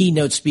our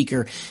keynote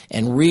speaker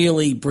and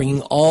really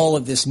bringing all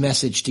of this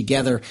message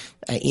together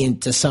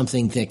into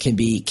something that can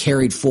be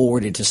carried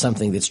forward into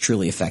something that's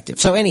truly effective.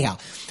 So anyhow,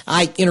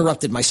 I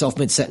interrupted myself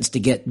mid-sentence to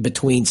get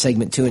between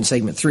segment 2 and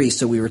segment 3.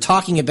 So we were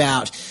talking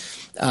about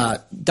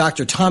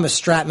Dr. Thomas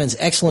Stratman's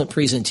excellent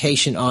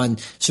presentation on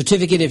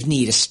certificate of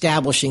need,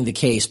 establishing the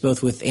case,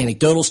 both with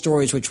anecdotal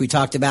stories, which we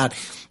talked about,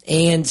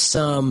 and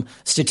some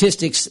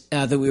statistics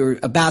that we were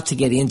about to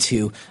get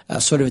into,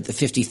 sort of at the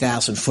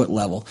 50,000-foot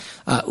level.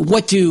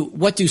 What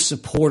do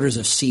supporters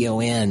of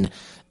CON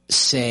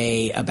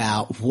say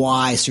about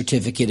why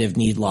certificate of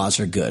need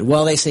laws are good?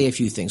 Well, they say a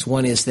few things.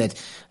 One is that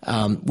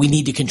we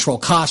need to control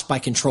costs by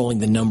controlling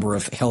the number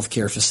of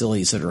healthcare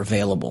facilities that are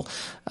available.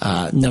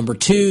 Number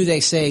two, they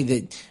say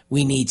that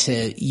we need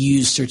to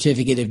use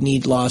certificate of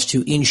need laws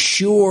to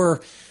ensure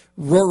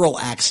rural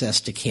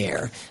access to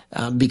care,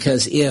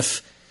 because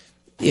if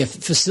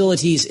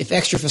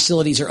extra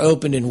facilities are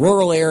opened in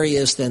rural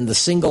areas, then the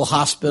single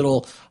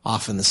hospital,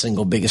 often the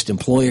single biggest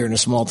employer in a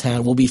small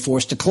town, will be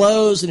forced to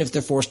close. And if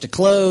they're forced to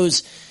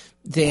close,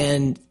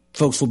 then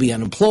folks will be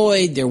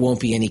unemployed, there won't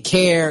be any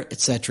care, et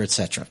cetera, et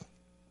cetera.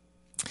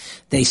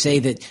 They say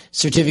that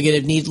certificate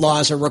of need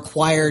laws are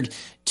required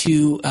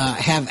to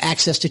have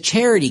access to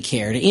charity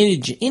care, to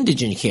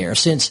indigent care,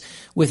 since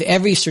with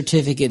every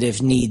certificate of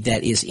need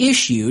that is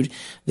issued,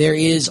 there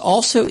is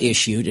also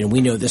issued, and we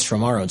know this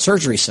from our own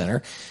surgery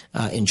center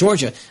in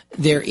Georgia,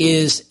 there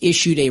is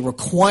issued a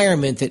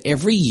requirement that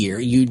every year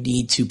you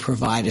need to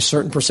provide a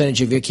certain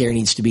percentage of your care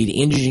needs to be to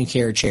indigent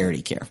care or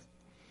charity care.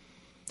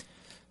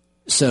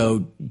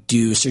 So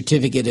do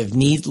certificate of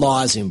need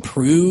laws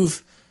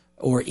improve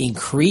or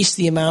increase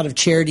the amount of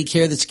charity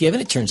care that's given?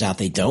 It turns out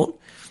they don't.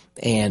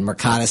 And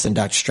Mercatus and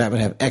Dr. Stratman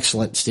have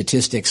excellent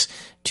statistics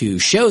to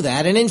show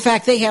that. And in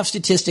fact, they have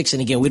statistics.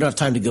 And again, we don't have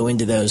time to go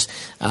into those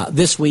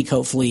this week.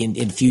 Hopefully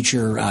in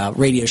future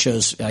radio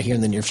shows here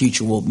in the near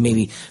future, we'll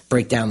maybe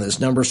break down those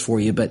numbers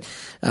for you. But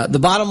the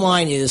bottom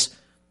line is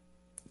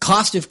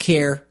cost of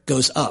care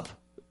goes up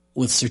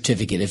with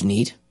certificate of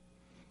need.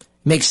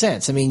 Makes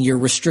sense. I mean, you're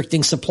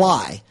restricting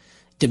supply.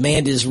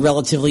 Demand is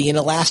relatively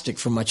inelastic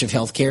for much of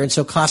healthcare, and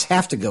so costs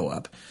have to go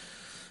up.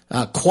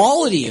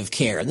 Quality of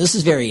care, and this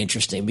is very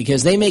interesting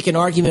because they make an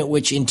argument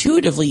which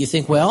intuitively you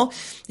think, well,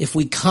 if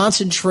we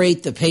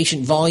concentrate the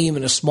patient volume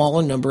in a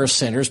smaller number of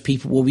centers,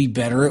 people will be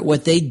better at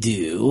what they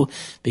do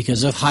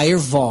because of higher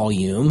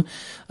volume.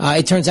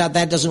 It turns out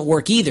that doesn't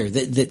work either,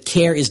 that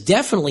care is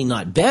definitely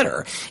not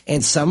better.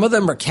 And some of the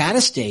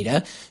Mercatus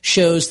data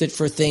shows that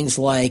for things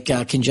like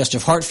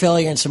congestive heart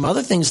failure and some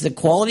other things, the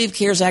quality of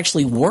care is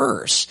actually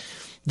worse,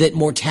 that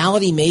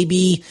mortality may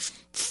be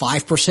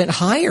 5%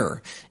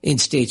 higher in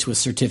states with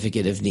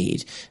certificate of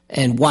need.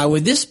 And why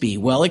would this be?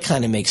 Well, it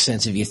kind of makes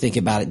sense if you think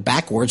about it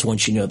backwards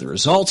once you know the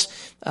results,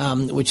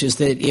 which is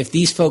that if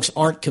these folks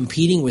aren't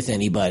competing with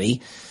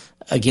anybody,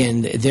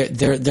 again,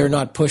 they're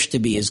not pushed to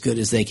be as good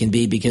as they can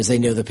be because they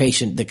know the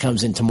patient that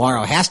comes in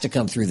tomorrow has to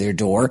come through their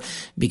door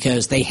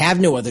because they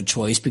have no other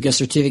choice because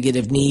certificate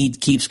of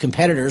need keeps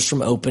competitors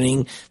from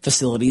opening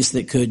facilities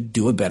that could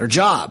do a better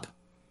job.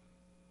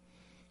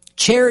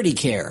 Charity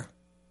care.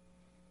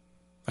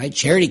 Right?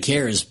 Charity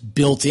care is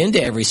built into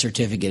every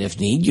certificate of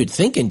need. You'd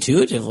think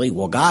intuitively,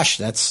 well, gosh,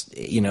 that's,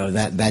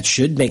 that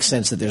should make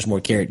sense that there's more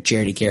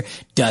charity care.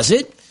 Does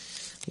it?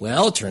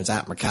 Well, it turns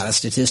out Mercatus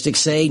statistics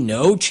say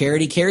no,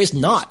 charity care is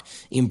not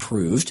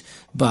improved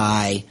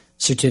by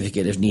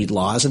certificate of need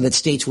laws, and that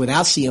states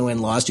without CON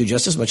laws do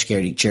just as much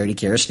charity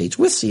care as states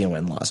with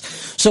CON laws.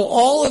 So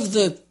all of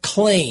the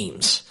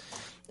claims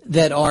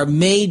that are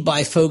made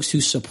by folks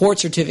who support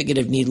certificate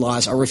of need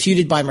laws are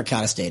refuted by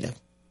Mercatus data.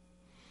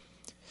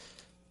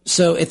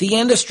 So at the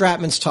end of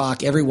Stratman's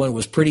talk, everyone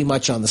was pretty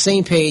much on the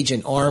same page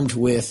and armed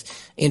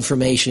with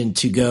information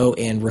to go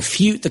and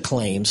refute the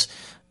claims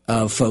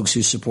of folks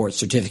who support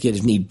Certificate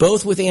of Need,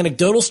 both with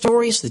anecdotal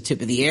stories, the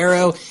tip of the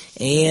arrow,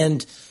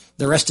 and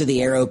the rest of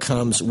the arrow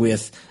comes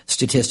with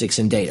statistics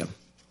and data.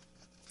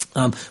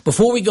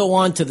 Before we go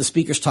on to the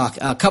speaker's talk,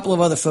 a couple of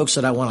other folks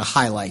that I want to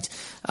highlight.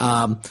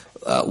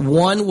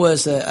 One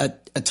was a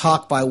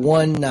talk by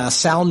one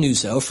Sal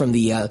Nuzzo from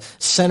the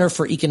Center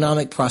for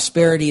Economic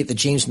Prosperity at the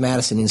James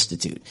Madison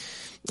Institute.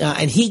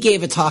 And he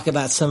gave a talk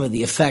about some of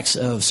the effects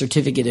of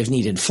Certificate of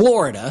Need in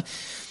Florida.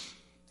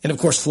 And, of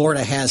course,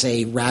 Florida has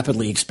a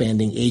rapidly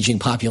expanding aging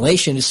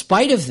population. In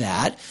spite of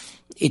that,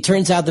 it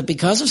turns out that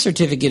because of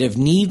Certificate of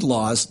Need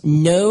laws,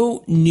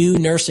 no new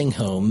nursing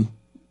home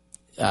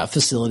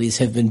facilities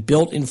have been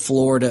built in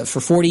Florida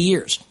for 40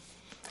 years,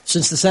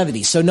 since the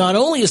 70s. So not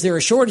only is there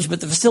a shortage, but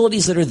the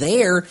facilities that are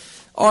there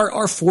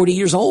are 40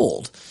 years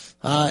old.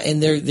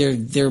 And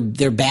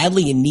they're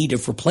badly in need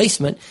of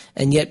replacement,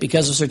 and yet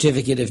because of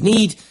Certificate of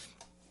Need,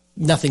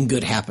 nothing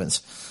good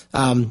happens.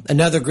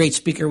 Another great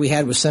speaker we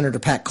had was Senator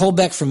Pat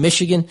Colbeck from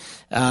Michigan,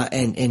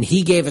 and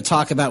he gave a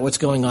talk about what's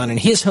going on in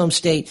his home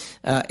state,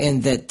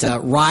 and that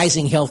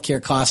rising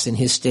healthcare costs in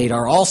his state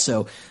are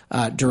also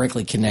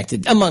directly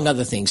connected, among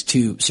other things,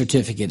 to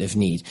Certificate of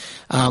Need.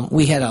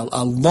 We had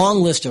a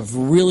long list of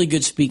really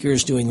good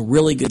speakers doing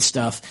really good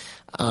stuff.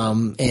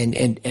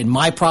 And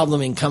my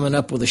problem in coming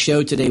up with a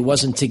show today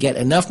wasn't to get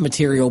enough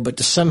material, but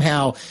to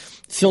somehow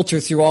filter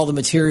through all the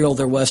material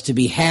there was to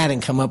be had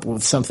and come up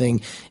with something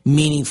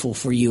meaningful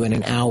for you in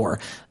an hour.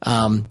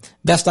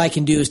 Best I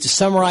can do is to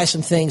summarize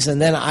some things,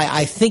 and then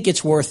I think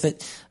it's worth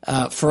it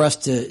for us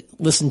to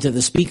listen to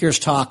the speaker's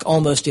talk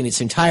almost in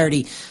its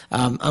entirety.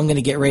 I'm going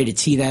to get ready to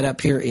tee that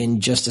up here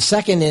in just a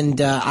second, and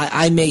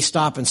I may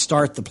stop and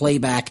start the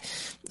playback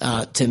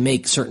to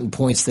make certain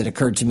points that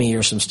occurred to me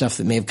or some stuff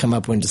that may have come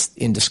up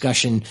in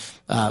discussion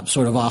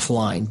sort of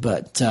offline.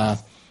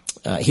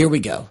 But here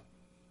we go.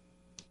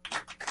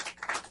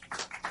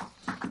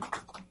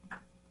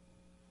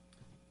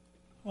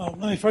 Well,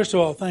 let me first of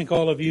all thank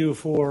all of you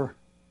for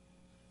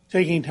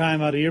taking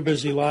time out of your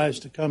busy lives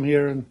to come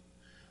here and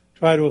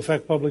try to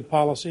affect public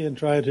policy and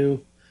try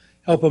to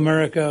help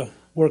America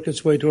work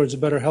its way towards a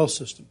better health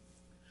system.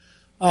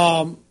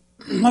 Let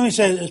me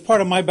say, as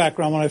part of my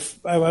background, when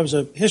I was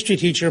a history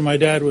teacher, my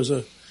dad was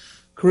a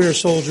career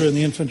soldier in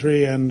the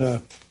infantry,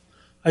 and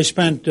I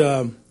spent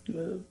a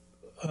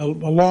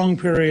long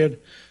period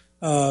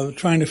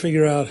trying to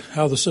figure out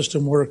how the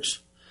system works.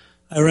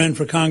 I ran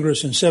for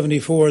Congress in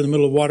 74 in the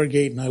middle of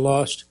Watergate, and I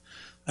lost.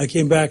 I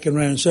came back and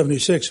ran in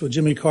 76 with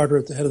Jimmy Carter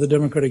at the head of the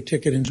Democratic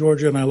ticket in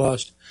Georgia, and I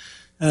lost.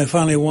 And I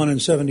finally won in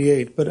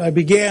 78. But I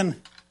began,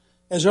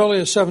 as early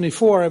as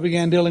 74, I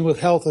began dealing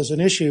with health as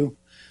an issue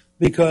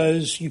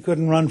because you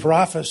couldn't run for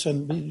office.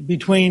 And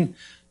between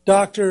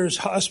doctors,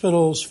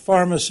 hospitals,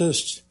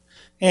 pharmacists,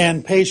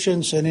 and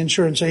patients and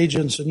insurance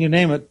agents, and you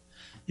name it,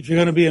 if you're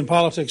going to be in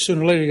politics,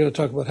 sooner or later you're going to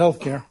talk about health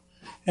care.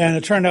 And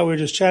it turned out we were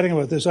just chatting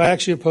about this. I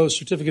actually opposed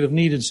Certificate of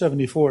Need in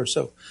 74,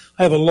 so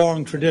I have a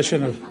long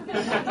tradition of...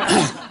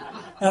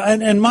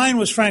 and mine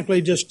was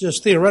frankly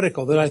just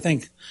theoretical, that I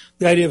think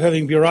the idea of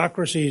having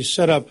bureaucracies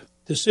set up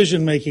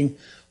decision-making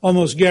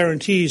almost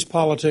guarantees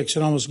politics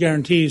and almost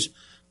guarantees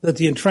that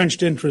the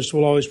entrenched interests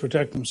will always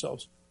protect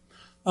themselves.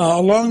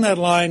 Along that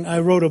line, I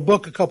wrote a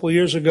book a couple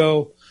years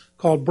ago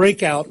called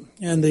Breakout,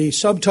 and the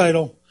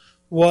subtitle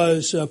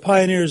was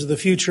Pioneers of the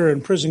Future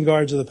and Prison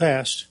Guards of the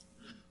Past.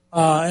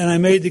 And I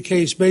made the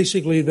case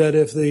basically that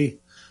if the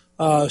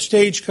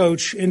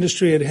stagecoach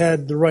industry had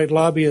had the right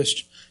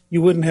lobbyists, you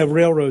wouldn't have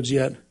railroads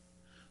yet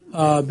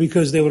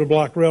because they would have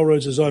blocked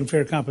railroads as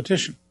unfair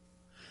competition.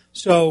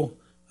 So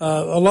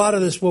a lot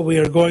of this, what we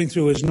are going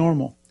through, is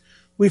normal.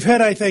 We've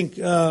had, I think,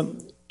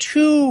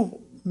 two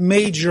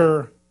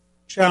major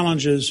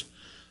challenges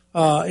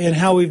in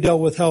how we've dealt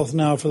with health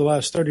now for the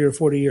last 30 or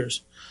 40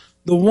 years.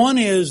 The one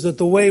is that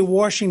the way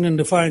Washington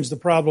defines the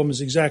problem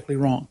is exactly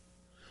wrong.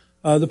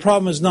 The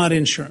problem is not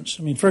insurance.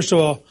 I mean, first of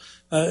all,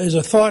 as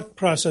a thought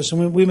process,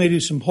 and we may do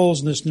some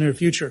polls in this near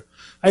future,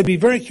 I'd be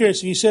very curious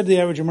if you said to the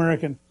average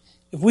American,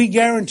 if we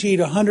guaranteed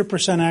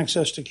 100%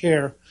 access to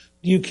care,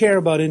 do you care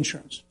about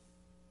insurance?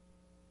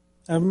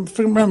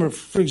 Remember,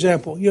 for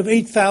example, you have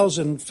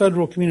 8,000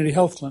 federal community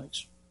health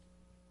clinics,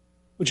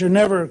 which are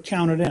never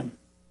counted in.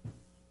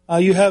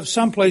 You have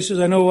some places,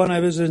 I know one I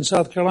visited in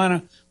South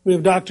Carolina, we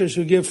have doctors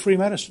who give free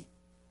medicine.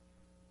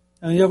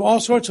 And you have all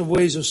sorts of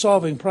ways of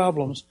solving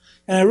problems.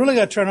 And I really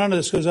got turned on to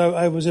this because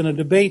I was in a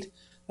debate.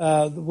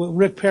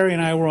 Rick Perry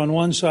and I were on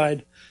one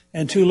side,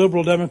 and two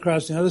liberal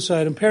Democrats on the other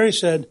side. And Perry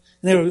said,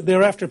 and they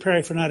were after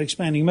Perry for not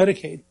expanding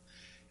Medicaid.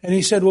 And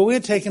he said, well, we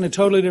had taken a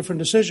totally different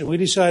decision. We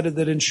decided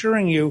that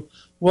insuring you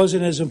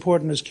wasn't as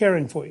important as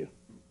caring for you.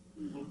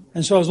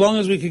 And so as long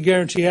as we could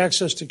guarantee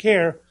access to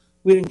care,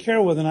 we didn't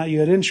care whether or not you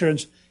had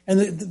insurance. And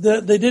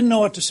they didn't know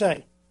what to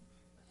say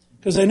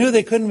because they knew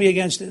they couldn't be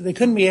against it. They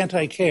couldn't be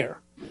anti-care.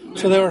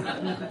 So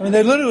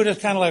they literally were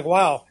just kind of like,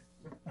 wow.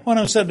 One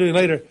of them said to me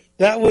later,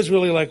 that was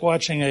really like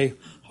watching a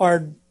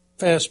hard,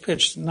 fast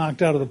pitch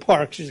knocked out of the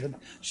park. She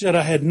said,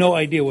 I had no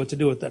idea what to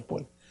do at that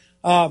point.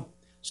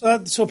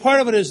 So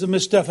part of it is the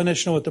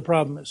misdefinition of what the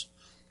problem is.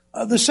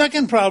 The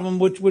second problem,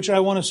 which I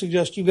want to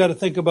suggest you've got to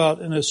think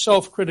about in a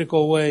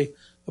self-critical way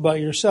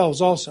about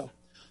yourselves also.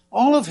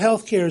 All of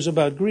healthcare is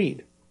about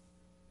greed.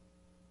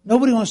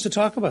 Nobody wants to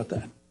talk about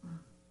that. I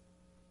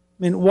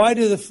mean, why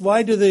do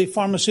the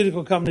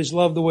pharmaceutical companies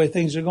love the way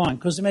things are going?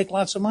 Because they make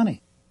lots of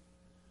money.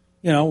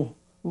 You know,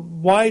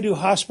 why do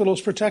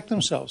hospitals protect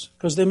themselves?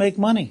 Because they make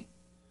money.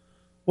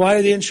 Why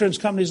are the insurance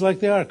companies like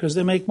they are? Because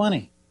they make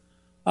money.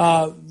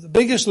 The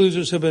biggest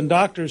losers have been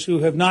doctors who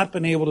have not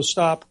been able to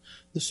stop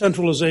the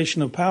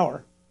centralization of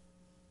power.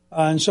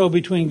 And so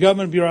between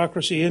government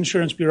bureaucracy,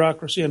 insurance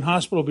bureaucracy, and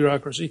hospital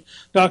bureaucracy,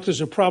 doctors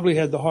have probably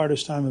had the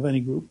hardest time of any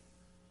group.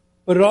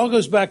 But it all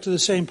goes back to the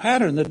same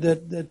pattern.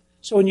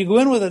 So when you go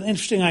in with an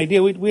interesting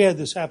idea, we had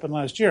this happen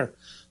last year.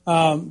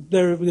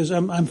 Because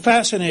I'm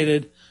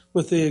fascinated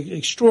with the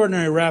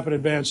extraordinary rapid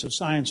advance of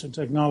science and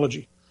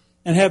technology,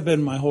 and have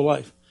been my whole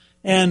life.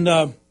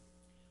 And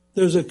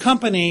there's a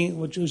company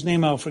whose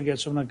name I'll forget,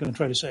 so I'm not going to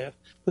try to say it.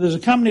 But there's a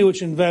company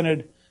which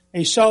invented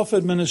a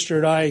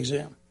self-administered eye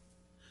exam.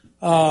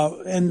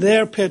 And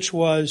their pitch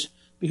was,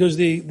 because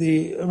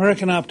the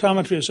American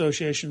Optometry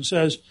Association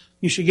says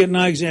you should get an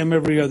eye exam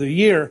every other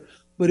year,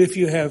 but if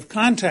you have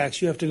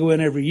contacts, you have to go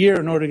in every year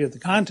in order to get the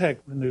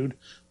contact renewed,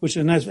 which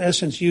in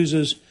essence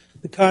uses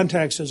the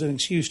contacts as an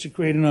excuse to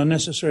create an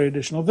unnecessary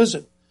additional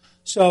visit.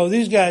 So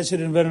these guys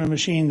had invented a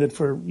machine that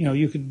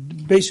you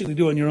could basically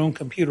do on your own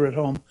computer at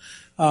home,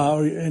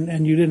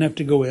 and you didn't have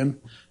to go in.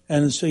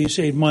 And so you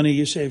save money,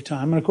 you save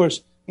time. And of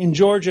course, in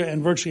Georgia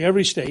and virtually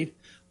every state,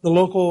 the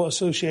local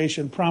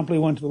association promptly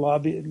went to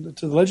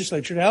the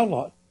legislature to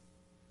outlaw it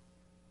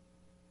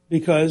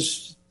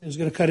because it was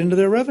going to cut into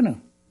their revenue.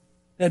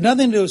 It had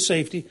nothing to do with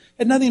safety. It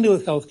had nothing to do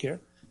with health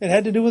care. It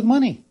had to do with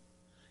money.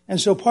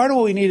 And so part of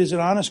what we need is an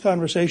honest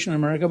conversation in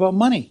America about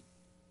money.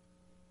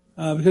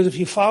 Because if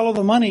you follow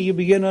the money, you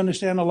begin to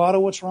understand a lot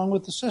of what's wrong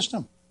with the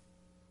system.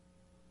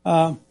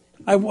 I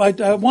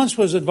once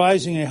was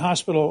advising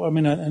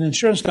an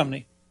insurance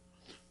company,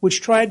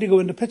 which tried to go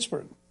into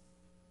Pittsburgh.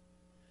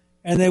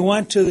 And they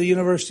went to the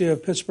University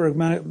of Pittsburgh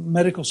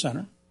Medical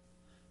Center,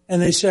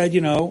 and they said,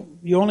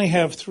 you only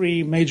have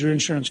 3 major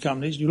insurance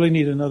companies. You really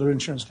need another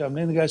insurance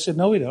company. And the guy said,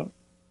 no, we don't.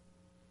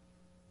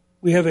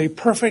 We have a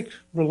perfect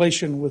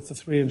relation with the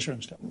 3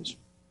 insurance companies.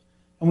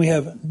 And we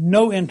have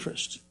no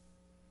interest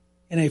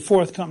in a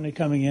 4th company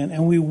coming in,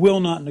 and we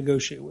will not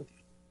negotiate with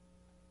you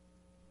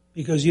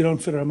because you don't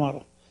fit our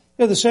model.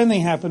 Yeah, the same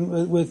thing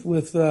happened with one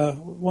of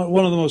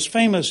the most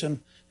famous and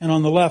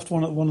on the left,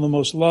 one of the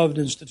most loved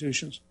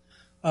institutions,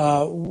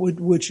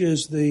 which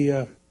is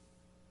the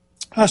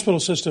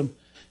hospital system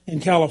in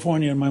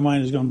California, and my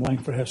mind has gone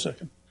blank for half a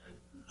second.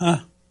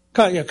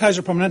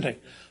 Kaiser Permanente.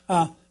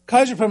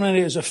 Kaiser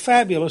Permanente is a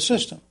fabulous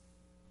system,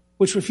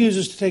 which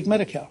refuses to take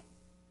Medi-Cal.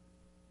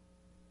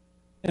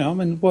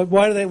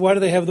 Why do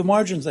they have the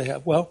margins they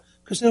have? Well,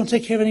 because they don't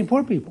take care of any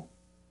poor people,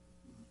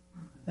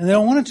 and they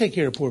don't want to take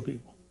care of poor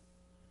people,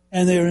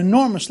 and they're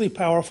enormously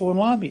powerful in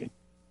lobbying,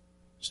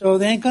 so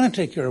they ain't going to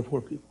take care of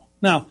poor people.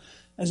 Now,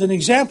 as an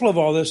example of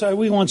all this,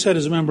 we once said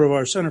as a member of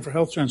our Center for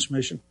Health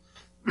Transformation,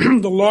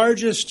 the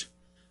largest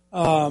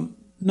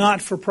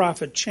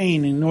not-for-profit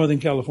chain in Northern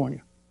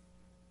California.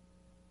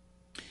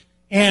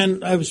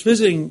 And I was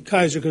visiting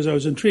Kaiser because I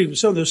was intrigued.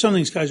 So there's some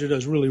things Kaiser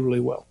does really,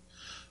 really well.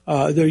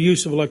 Their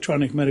use of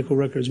electronic medical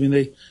records. I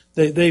mean,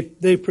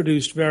 they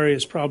produced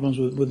various problems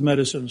with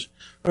medicines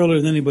earlier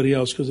than anybody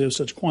else because they have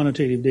such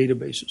quantitative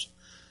databases.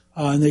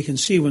 And they can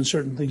see when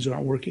certain things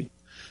aren't working.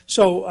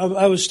 So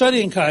I was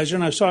studying Kaiser,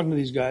 and I was talking to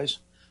these guys.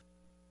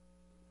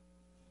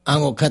 I'm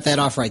going to cut that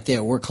off right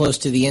there. We're close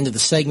to the end of the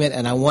segment,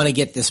 and I want to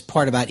get this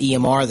part about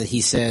EMR that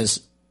he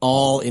says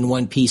all in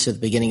one piece at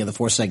the beginning of the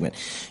 4th segment.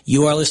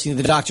 You are listening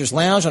to the Doctor's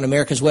Lounge on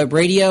America's Web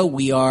Radio.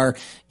 We are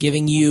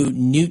giving you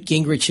Newt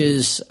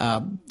Gingrich's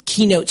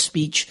keynote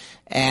speech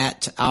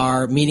at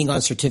our meeting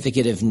on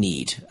Certificate of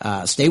Need.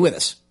 Stay with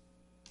us.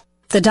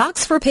 The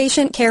Docs for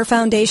Patient Care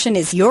Foundation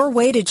is your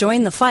way to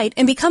join the fight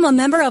and become a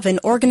member of an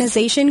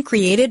organization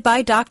created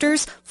by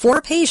doctors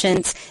for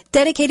patients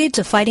dedicated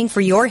to fighting for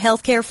your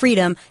healthcare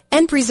freedom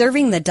and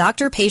preserving the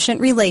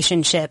doctor-patient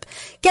relationship.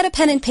 Get a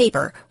pen and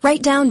paper.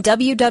 Write down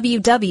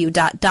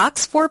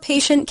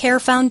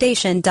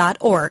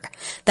www.docsforpatientcarefoundation.org.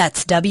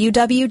 That's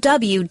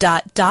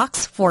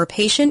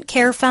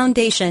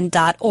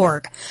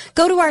www.docsforpatientcarefoundation.org.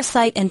 Go to our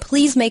site and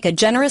please make a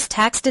generous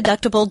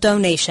tax-deductible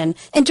donation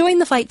and join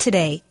the fight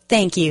today.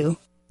 Thank you.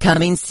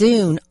 Coming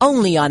soon,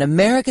 only on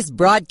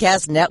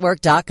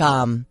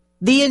AmericasBroadcastNetwork.com.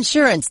 The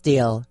Insurance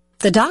Deal.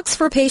 The Docs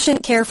for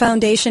Patient Care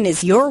Foundation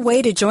is your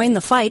way to join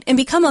the fight and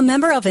become a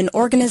member of an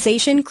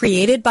organization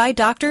created by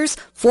doctors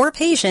for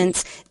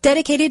patients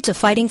dedicated to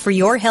fighting for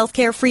your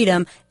healthcare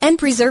freedom and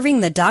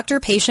preserving the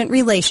doctor-patient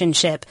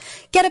relationship.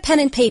 Get a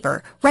pen and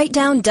paper. Write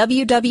down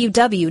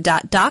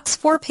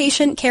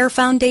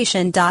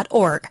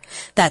www.docsforpatientcarefoundation.org.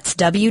 That's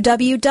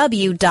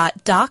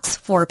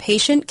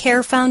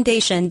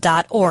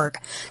www.docsforpatientcarefoundation.org.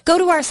 Go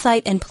to our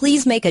site and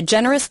please make a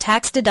generous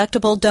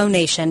tax-deductible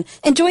donation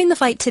and join the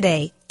fight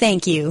today.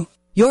 Thank you.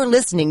 You're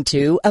listening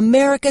to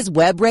America's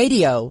Web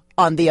Radio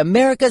on the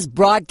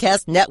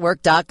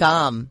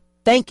AmericasBroadcastNetwork.com.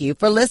 Thank you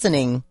for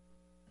listening.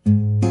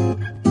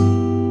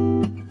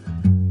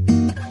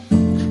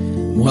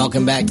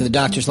 Welcome back to the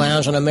Doctor's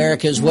Lounge on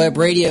America's Web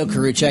Radio.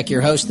 Karuchek, your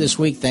host this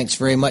week. Thanks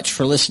very much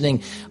for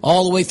listening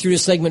all the way through to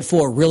segment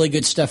 4. Really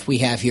good stuff we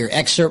have here.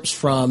 Excerpts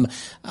from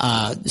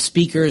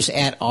speakers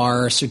at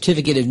our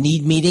Certificate of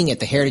Need meeting at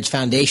the Heritage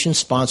Foundation,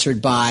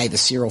 sponsored by the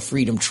Cyril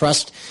Freedom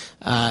Trust,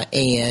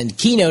 and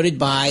keynoted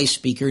by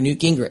Speaker Newt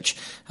Gingrich.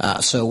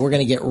 So we're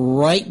going to get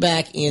right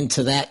back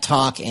into that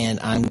talk, and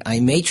I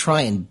may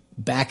try and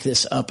back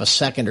this up a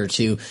second or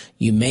two.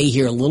 You may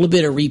hear a little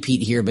bit of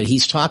repeat here, but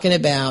he's talking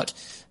about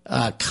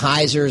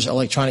Kaiser's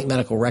electronic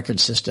medical record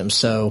system.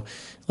 So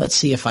let's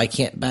see if I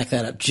can't back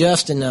that up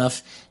just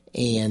enough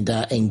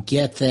and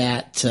get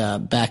that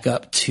back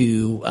up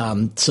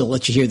to so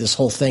let you hear this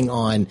whole thing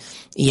on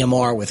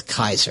EMR with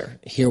Kaiser.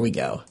 Here we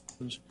go.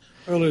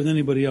 Earlier than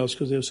anybody else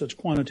because they have such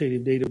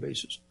quantitative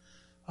databases,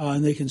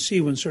 and they can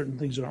see when certain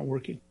things aren't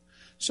working.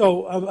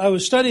 So I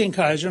was studying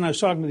Kaiser, and I was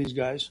talking to these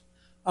guys,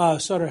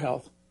 Sutter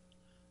Health,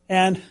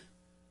 and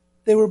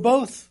they were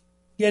both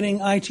getting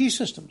IT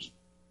systems.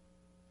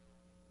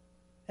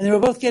 And they were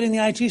both getting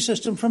the IT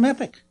system from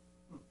Epic.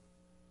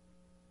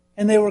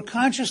 And they were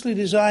consciously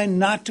designed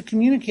not to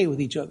communicate with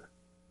each other.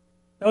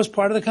 That was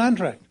part of the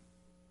contract.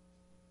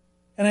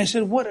 And I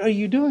said, what are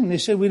you doing? They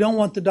said, we don't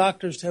want the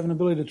doctors to have an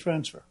ability to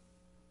transfer.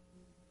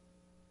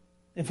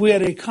 If we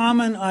had a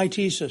common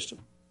IT system,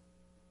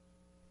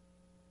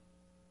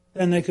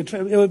 then they could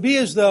it would be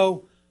as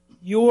though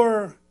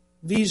your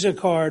Visa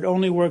card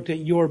only worked at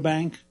your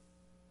bank,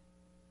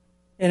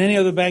 and any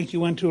other bank you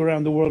went to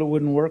around the world, it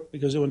wouldn't work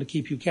because they wanted to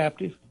keep you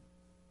captive.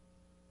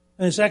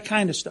 And it's that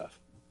kind of stuff.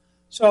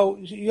 So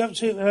you have to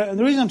see, and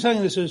the reason I'm telling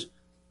you this is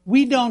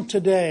we don't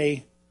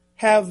today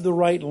have the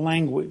right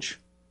language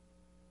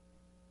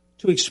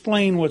to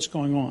explain what's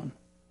going on.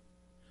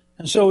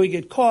 And so we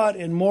get caught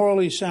in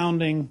morally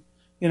sounding,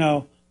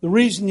 the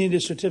reason you need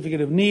a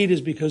certificate of need is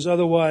because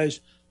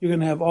otherwise you're going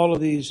to have all of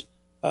these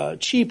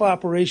cheap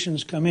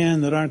operations come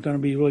in that aren't going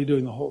to be really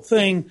doing the whole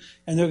thing,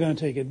 and they're going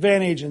to take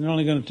advantage, and they're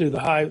only going to do the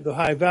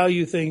high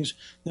value things.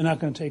 They're not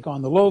going to take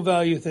on the low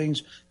value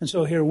things. And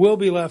so here we'll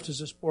be left as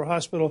this poor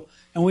hospital,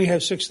 and we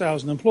have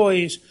 6,000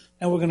 employees,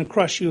 and we're going to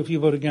crush you if you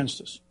vote against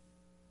us.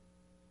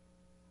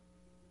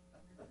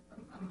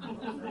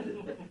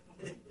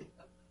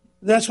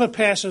 That's what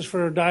passes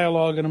for a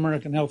dialogue in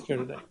American healthcare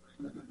today.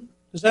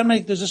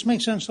 Does this make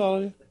sense to all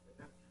of you?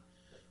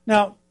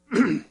 Now,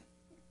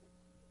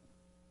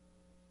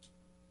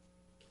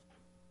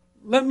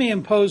 let me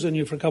impose on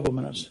you for a couple of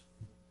minutes,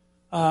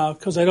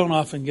 because I don't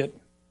often get a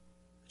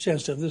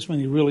chance to have this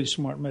many really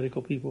smart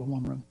medical people in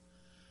one room.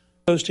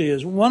 Those to you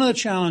is one of the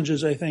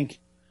challenges, I think,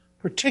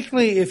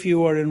 particularly if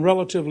you are in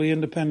relatively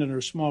independent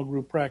or small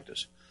group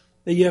practice,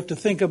 that you have to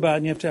think about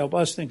and you have to help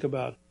us think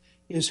about,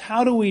 is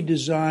how do we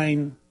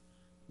design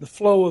the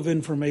flow of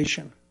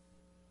information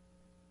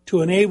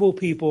to enable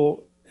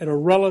people at a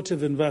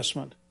relative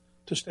investment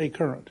to stay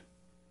current?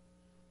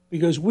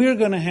 Because we're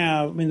going to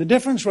have, the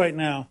difference right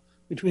now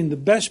between the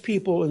best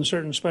people in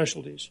certain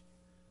specialties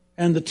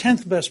and the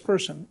 10th best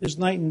person is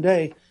night and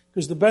day,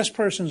 because the best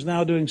person is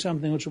now doing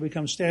something which will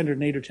become standard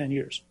in 8 or 10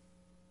 years.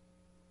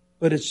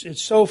 But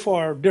it's so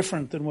far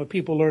different than what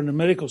people learn in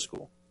medical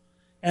school.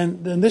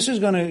 And then this is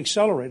going to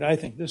accelerate, I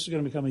think. This is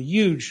going to become a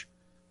huge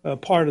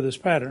part of this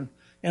pattern.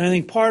 And I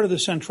think part of the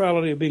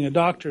centrality of being a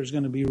doctor is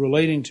going to be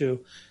relating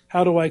to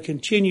how do I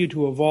continue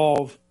to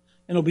evolve.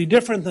 And it'll be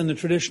different than the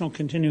traditional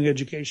continuing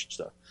education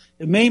stuff.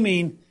 It may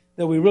mean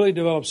that we really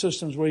develop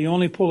systems where you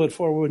only pull it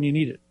forward when you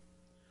need it.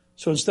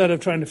 So instead of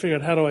trying to figure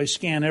out how do I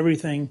scan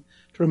everything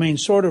to remain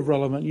sort of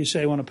relevant, you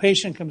say when a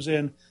patient comes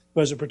in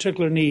who has a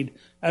particular need,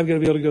 I've got to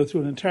be able to go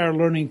through an entire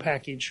learning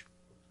package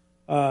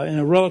in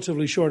a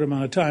relatively short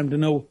amount of time to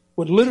know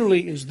what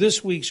literally is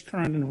this week's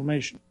current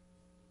information,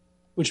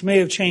 which may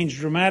have changed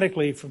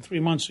dramatically from 3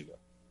 months ago.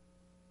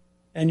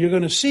 And you're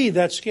going to see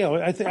that scale.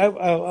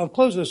 I'll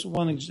close this with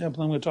one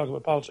example. I'm going to talk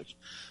about politics.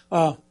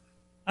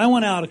 I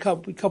went out a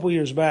couple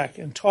years back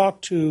and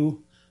talked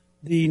to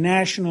the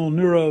National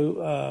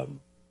Neuroscience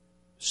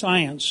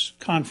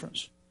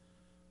Conference,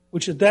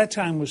 which at that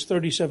time was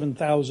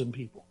 37,000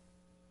 people.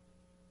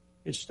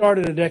 It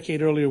started a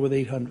decade earlier with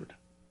 800.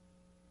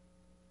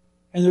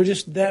 And there are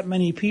just that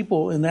many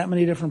people in that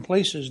many different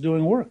places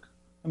doing work.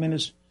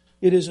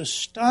 It is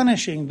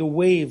astonishing the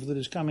wave that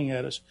is coming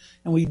at us.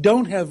 And we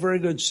don't have very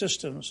good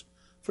systems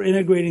for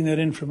integrating that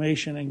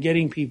information and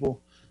getting people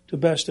to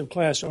best of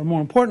class, or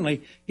more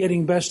importantly,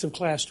 getting best of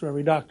class to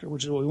every doctor,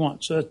 which is what we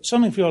want. So that's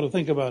something for you all to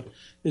think about,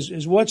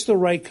 is what's the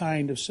right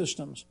kind of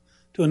systems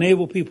to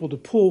enable people to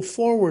pull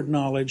forward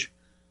knowledge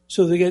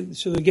so they're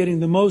getting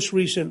the most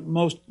recent,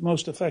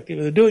 most effective.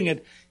 They're doing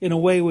it in a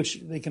way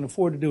which they can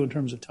afford to do in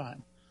terms of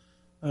time.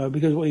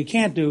 Because what you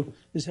can't do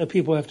is have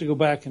people have to go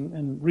back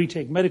and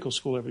retake medical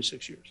school every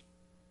 6 years.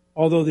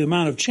 Although the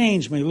amount of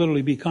change may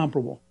literally be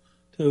comparable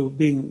to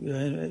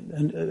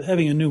being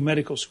having a new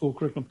medical school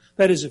curriculum.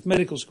 That is, if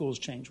medical schools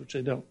change, which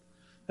they don't.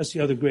 That's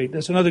another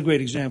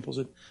great example.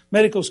 That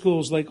medical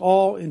schools, like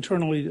all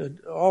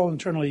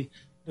internally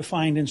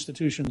defined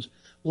institutions,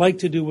 like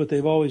to do what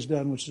they've always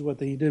done, which is what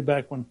they did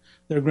back when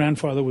their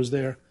grandfather was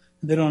there.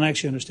 They don't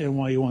actually understand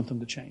why you want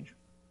them to change,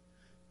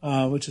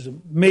 which is a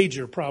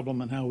major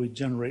problem in how we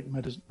generate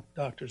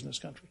doctors in this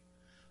country.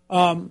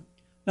 Now,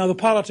 the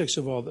politics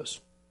of all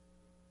this.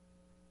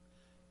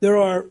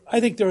 I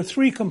think there are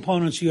three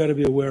components you got to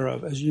be aware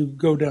of as you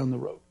go down the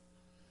road.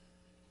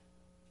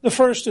 The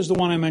first is the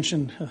one I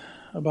mentioned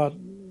about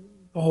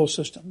the whole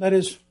system. That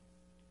is,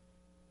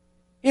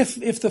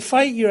 if the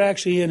fight you're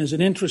actually in is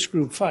an interest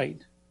group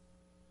fight,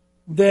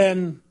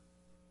 then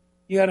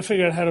you got to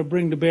figure out how to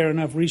bring to bear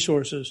enough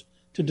resources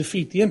to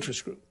defeat the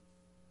interest group.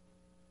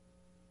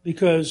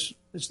 Because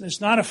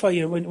it's not a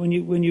fight. When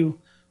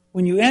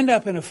you end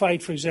up in a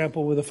fight, for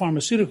example, with a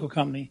pharmaceutical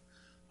company,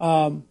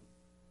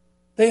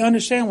 they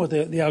understand what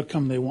the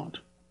outcome they want.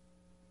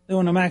 They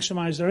want to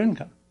maximize their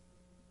income,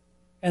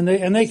 and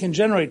they can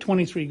generate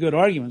 23 good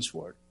arguments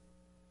for it.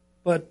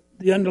 But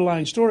the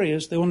underlying story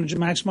is they want to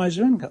maximize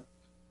their income,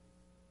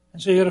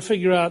 and so you got to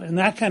figure out in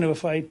that kind of a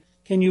fight,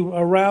 can you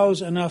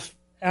arouse enough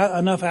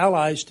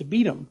allies to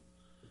beat them?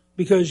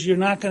 Because you're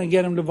not going to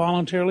get them to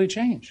voluntarily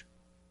change.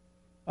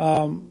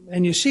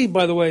 And you see,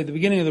 by the way, the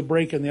beginning of the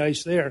break in the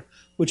ice there,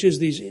 which is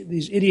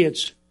these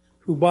idiots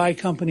who buy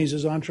companies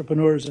as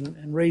entrepreneurs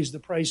and raise the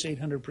price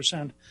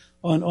 800%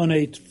 on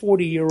a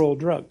 40-year-old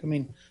drug. I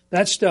mean,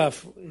 that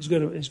stuff is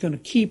going to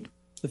keep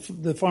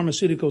the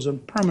pharmaceuticals on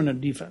permanent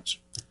defense,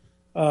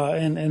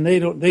 and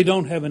they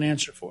don't have an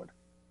answer for it.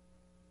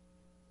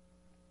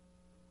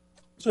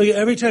 So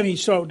every time you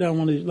start down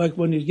one of these, like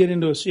when you get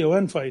into a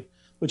CON fight,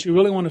 what you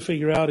really want to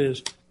figure out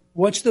is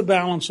what's the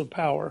balance of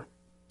power,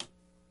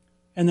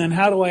 and then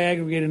how do I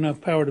aggregate enough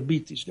power to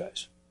beat these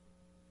guys?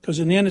 Because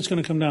in the end, it's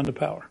going to come down to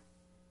power.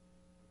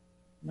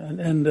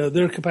 And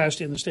their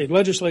capacity in the state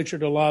legislature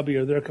to lobby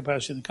or their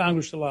capacity in the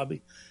Congress to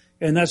lobby.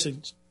 And that's a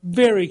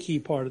very key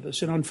part of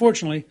this. And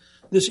unfortunately,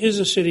 this is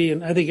a city,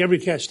 and I think every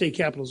state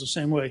capital is the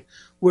same way,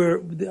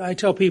 where I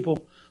tell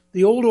people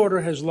the old order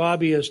has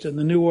lobbyists and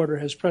the new order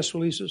has press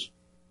releases.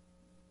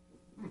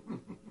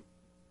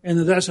 And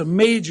that's a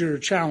major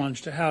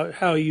challenge to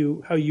how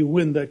you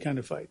win that kind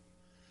of fight.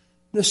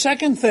 The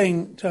second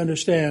thing to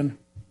understand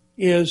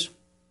is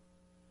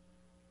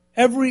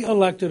every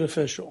elected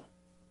official,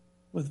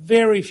 with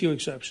very few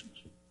exceptions,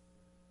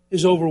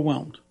 is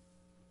overwhelmed.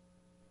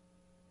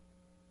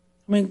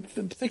 I mean,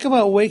 think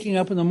about waking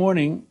up in the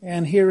morning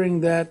and hearing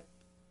that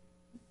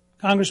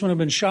congressmen have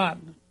been shot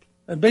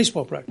at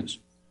baseball practice.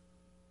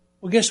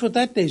 Well, guess what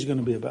that day's going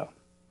to be about?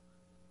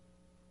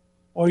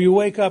 Or you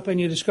wake up and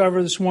you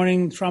discover this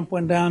morning Trump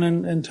went down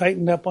and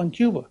tightened up on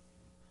Cuba.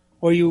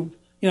 Or you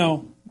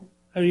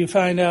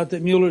find out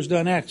that Mueller's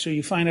done X, or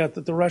you find out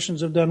that the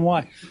Russians have done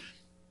Y.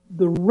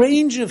 The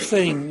range of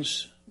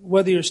things,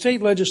 whether you're a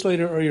state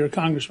legislator or you're a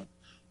congressman,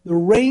 the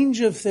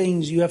range of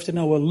things you have to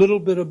know a little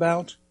bit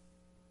about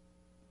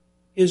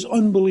is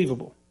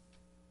unbelievable.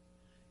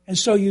 And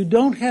so you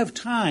don't have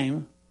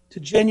time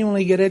to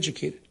genuinely get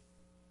educated.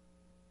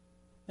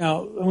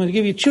 Now, I'm going to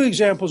give you two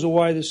examples of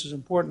why this is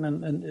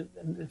important, and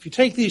if you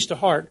take these to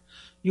heart,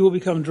 you will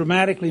become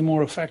dramatically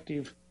more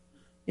effective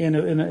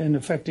in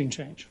affecting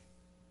change.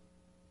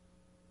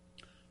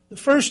 The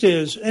first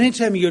is,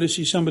 anytime you go to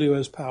see somebody who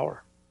has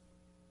power,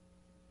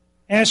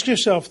 ask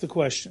yourself the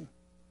question,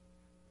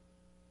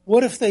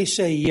 what if they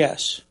say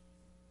yes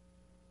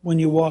when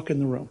you walk in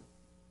the room?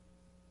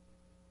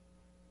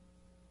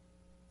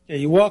 Yeah,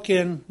 you walk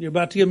in, you're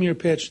about to give them your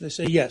pitch, they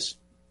say yes.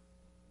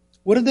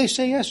 What did they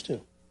say yes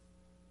to?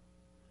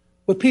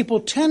 What people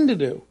tend to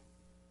do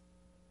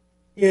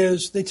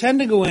is they tend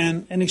to go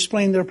in and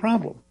explain their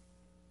problem.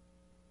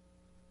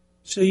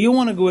 So you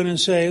want to go in and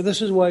say,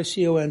 this is why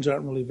CONs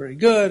aren't really very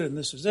good, and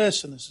this is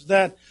this, and this is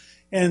that.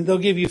 And they'll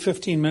give you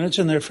 15 minutes,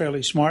 and they're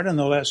fairly smart, and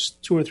they'll ask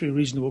 2 or 3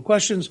 reasonable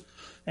questions,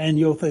 and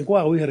you'll think,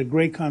 wow, we had a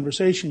great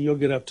conversation. You'll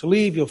get up to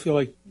leave. You'll feel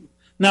like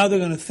now they're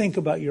going to think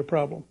about your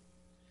problem.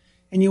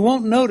 And you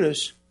won't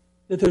notice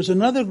that there's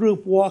another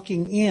group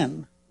walking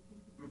in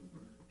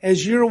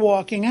as you're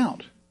walking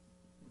out.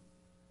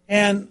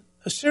 And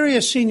a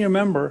serious senior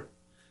member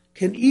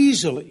can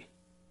easily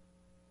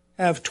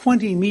have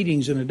 20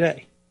 meetings in a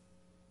day.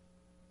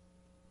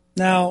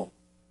 Now,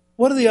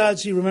 what are the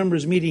odds he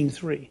remembers meeting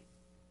 3?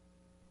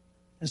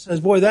 And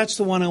says, boy, that's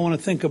the one I want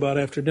to think about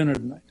after dinner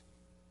tonight.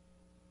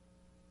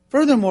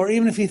 Furthermore,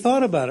 even if he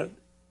thought about it,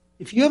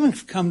 if you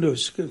haven't come to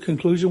a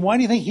conclusion, why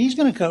do you think he's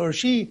going to come, or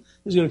she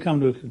is going to come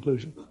to a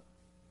conclusion?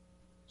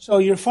 So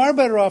you're far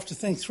better off to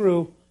think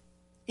through,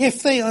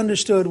 if they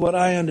understood what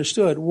I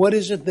understood, what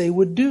is it they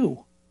would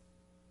do?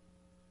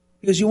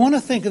 Because you want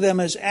to think of them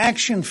as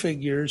action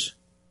figures,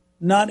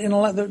 not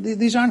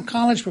these aren't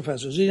college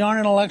professors. These aren't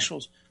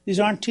intellectuals. These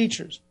aren't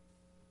teachers.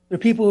 They're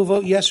people who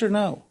vote yes or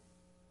no.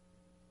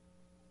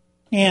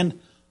 And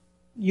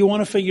you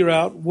want to figure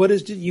out what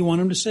is it you want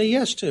them to say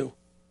yes to,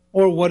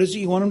 or what is it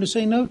you want them to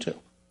say no to.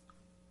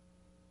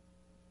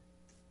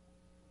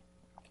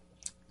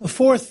 The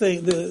fourth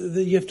thing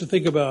that you have to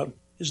think about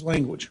is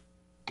language.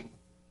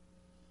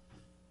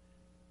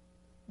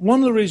 one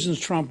of the reasons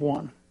Trump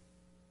won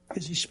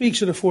is he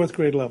speaks at a fourth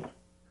grade level.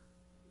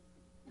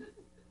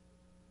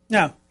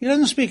 Now, he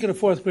doesn't speak at a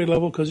fourth grade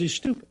level because he's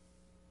stupid.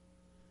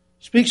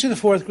 He speaks at a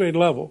fourth grade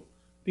level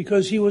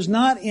because he was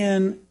not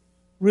in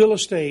real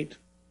estate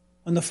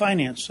on the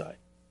finance side.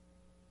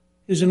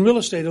 He was in real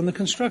estate on the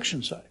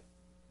construction side.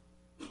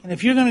 And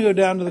if you're going to go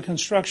down to the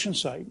construction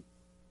site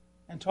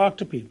and talk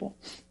to people,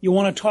 you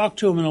want to talk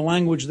to them in a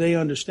language they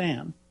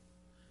understand.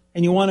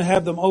 And you want to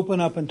have them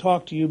open up and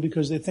talk to you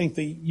because they think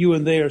that you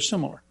and they are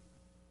similar.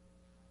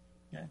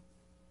 Okay?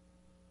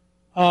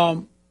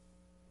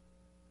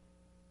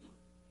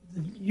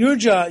 Your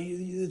job,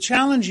 the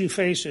challenge you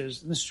face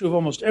is, and this is true of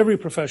almost every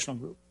professional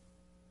group,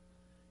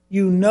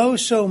 you know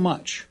so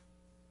much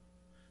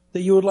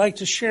that you would like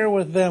to share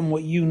with them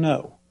what you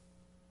know.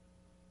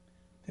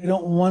 They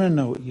don't want to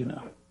know what you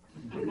know.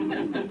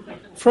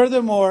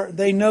 Furthermore,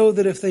 they know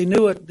that if they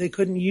knew it, they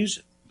couldn't use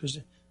it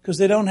because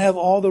they don't have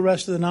all the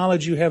rest of the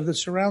knowledge you have that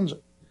surrounds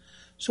it.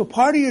 So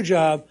part of your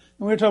job,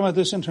 and we're talking about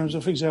this in terms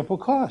of, for example,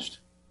 cost.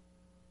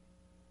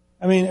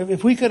 I mean,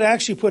 if we could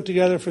actually put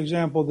together, for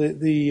example,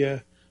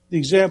 the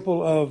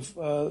example of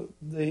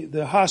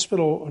the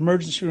hospital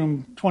emergency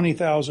room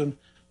 20,000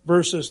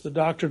 versus the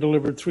doctor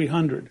delivered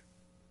 300,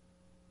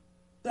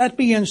 that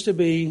begins to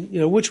be,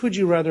 which would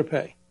you rather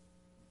pay?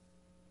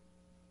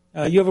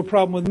 You have a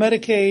problem with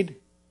Medicaid.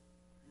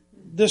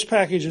 This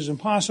package is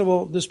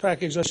impossible. This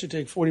package lets you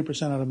take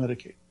 40% out of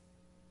Medicaid.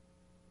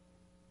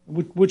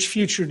 Which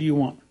future do you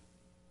want?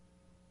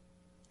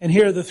 And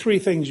here are the three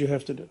things you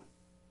have to do.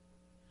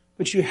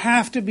 But you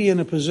have to be in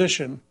a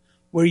position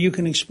where you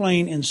can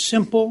explain in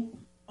simple,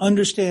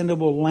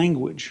 understandable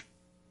language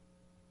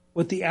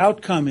what the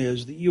outcome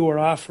is that you are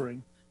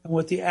offering and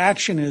what the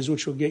action is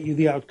which will get you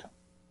the outcome.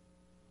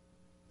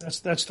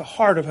 That's the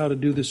heart of how to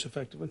do this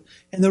effectively.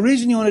 And the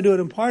reason you want to do it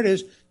in part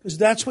is because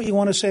that's what you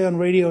want to say on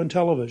radio and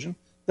television.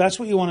 That's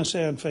what you want to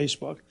say on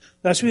Facebook.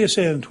 That's what you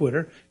say on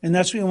Twitter. And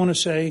that's what you want to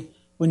say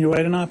when you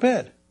write an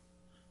op-ed.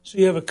 So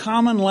you have a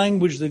common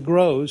language that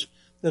grows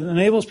that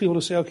enables people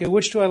to say, okay,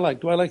 which do I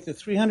like? Do I like the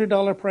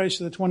 $300 price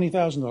or the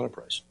 $20,000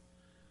 price?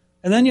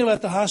 And then you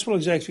let the hospital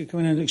executive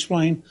come in and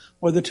explain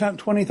why the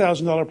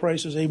 $20,000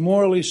 price is a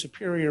morally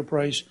superior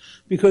price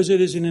because it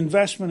is an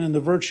investment in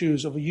the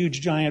virtues of a huge,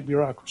 giant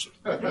bureaucracy.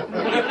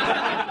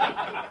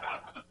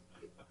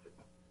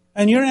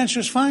 And your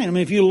answer is fine. I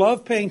mean, if you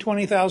love paying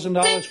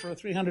 $20,000 for a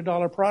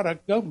 $300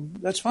 product, go.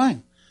 That's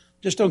fine.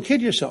 Just don't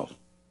kid yourself.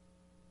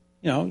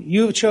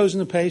 You've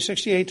chosen to pay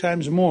 68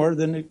 times more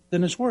than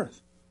it's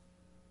worth.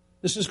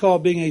 This is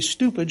called being a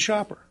stupid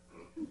shopper.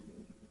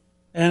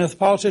 And if the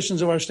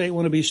politicians of our state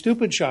want to be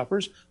stupid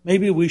shoppers,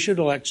 maybe we should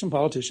elect some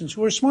politicians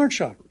who are smart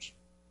shoppers.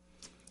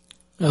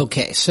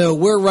 Okay, so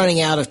we're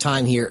running out of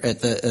time here at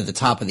the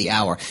top of the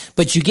hour,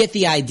 but you get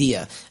the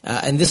idea.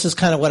 And this is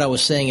kind of what I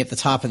was saying at the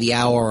top of the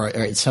hour or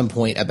at some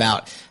point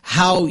about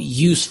how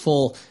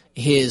useful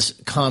his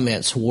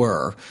comments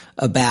were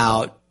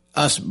about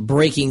us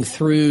breaking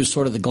through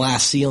sort of the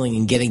glass ceiling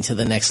and getting to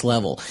the next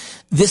level.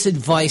 This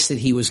advice that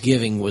he was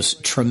giving was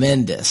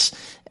tremendous.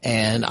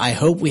 And I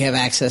hope we have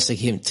access to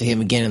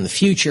him again in the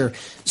future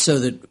so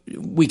that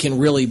we can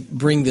really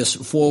bring this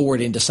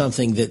forward into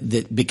something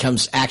that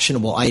becomes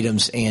actionable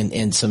items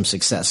and some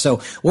success.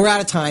 So we're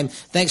out of time.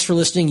 Thanks for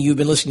listening. You've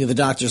been listening to The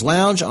Doctor's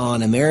Lounge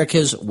on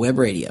America's Web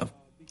Radio.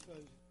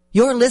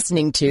 You're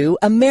listening to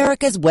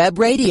America's Web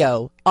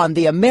Radio on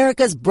the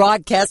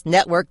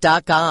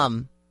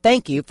AmericasBroadcastNetwork.com.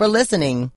 Thank you for listening.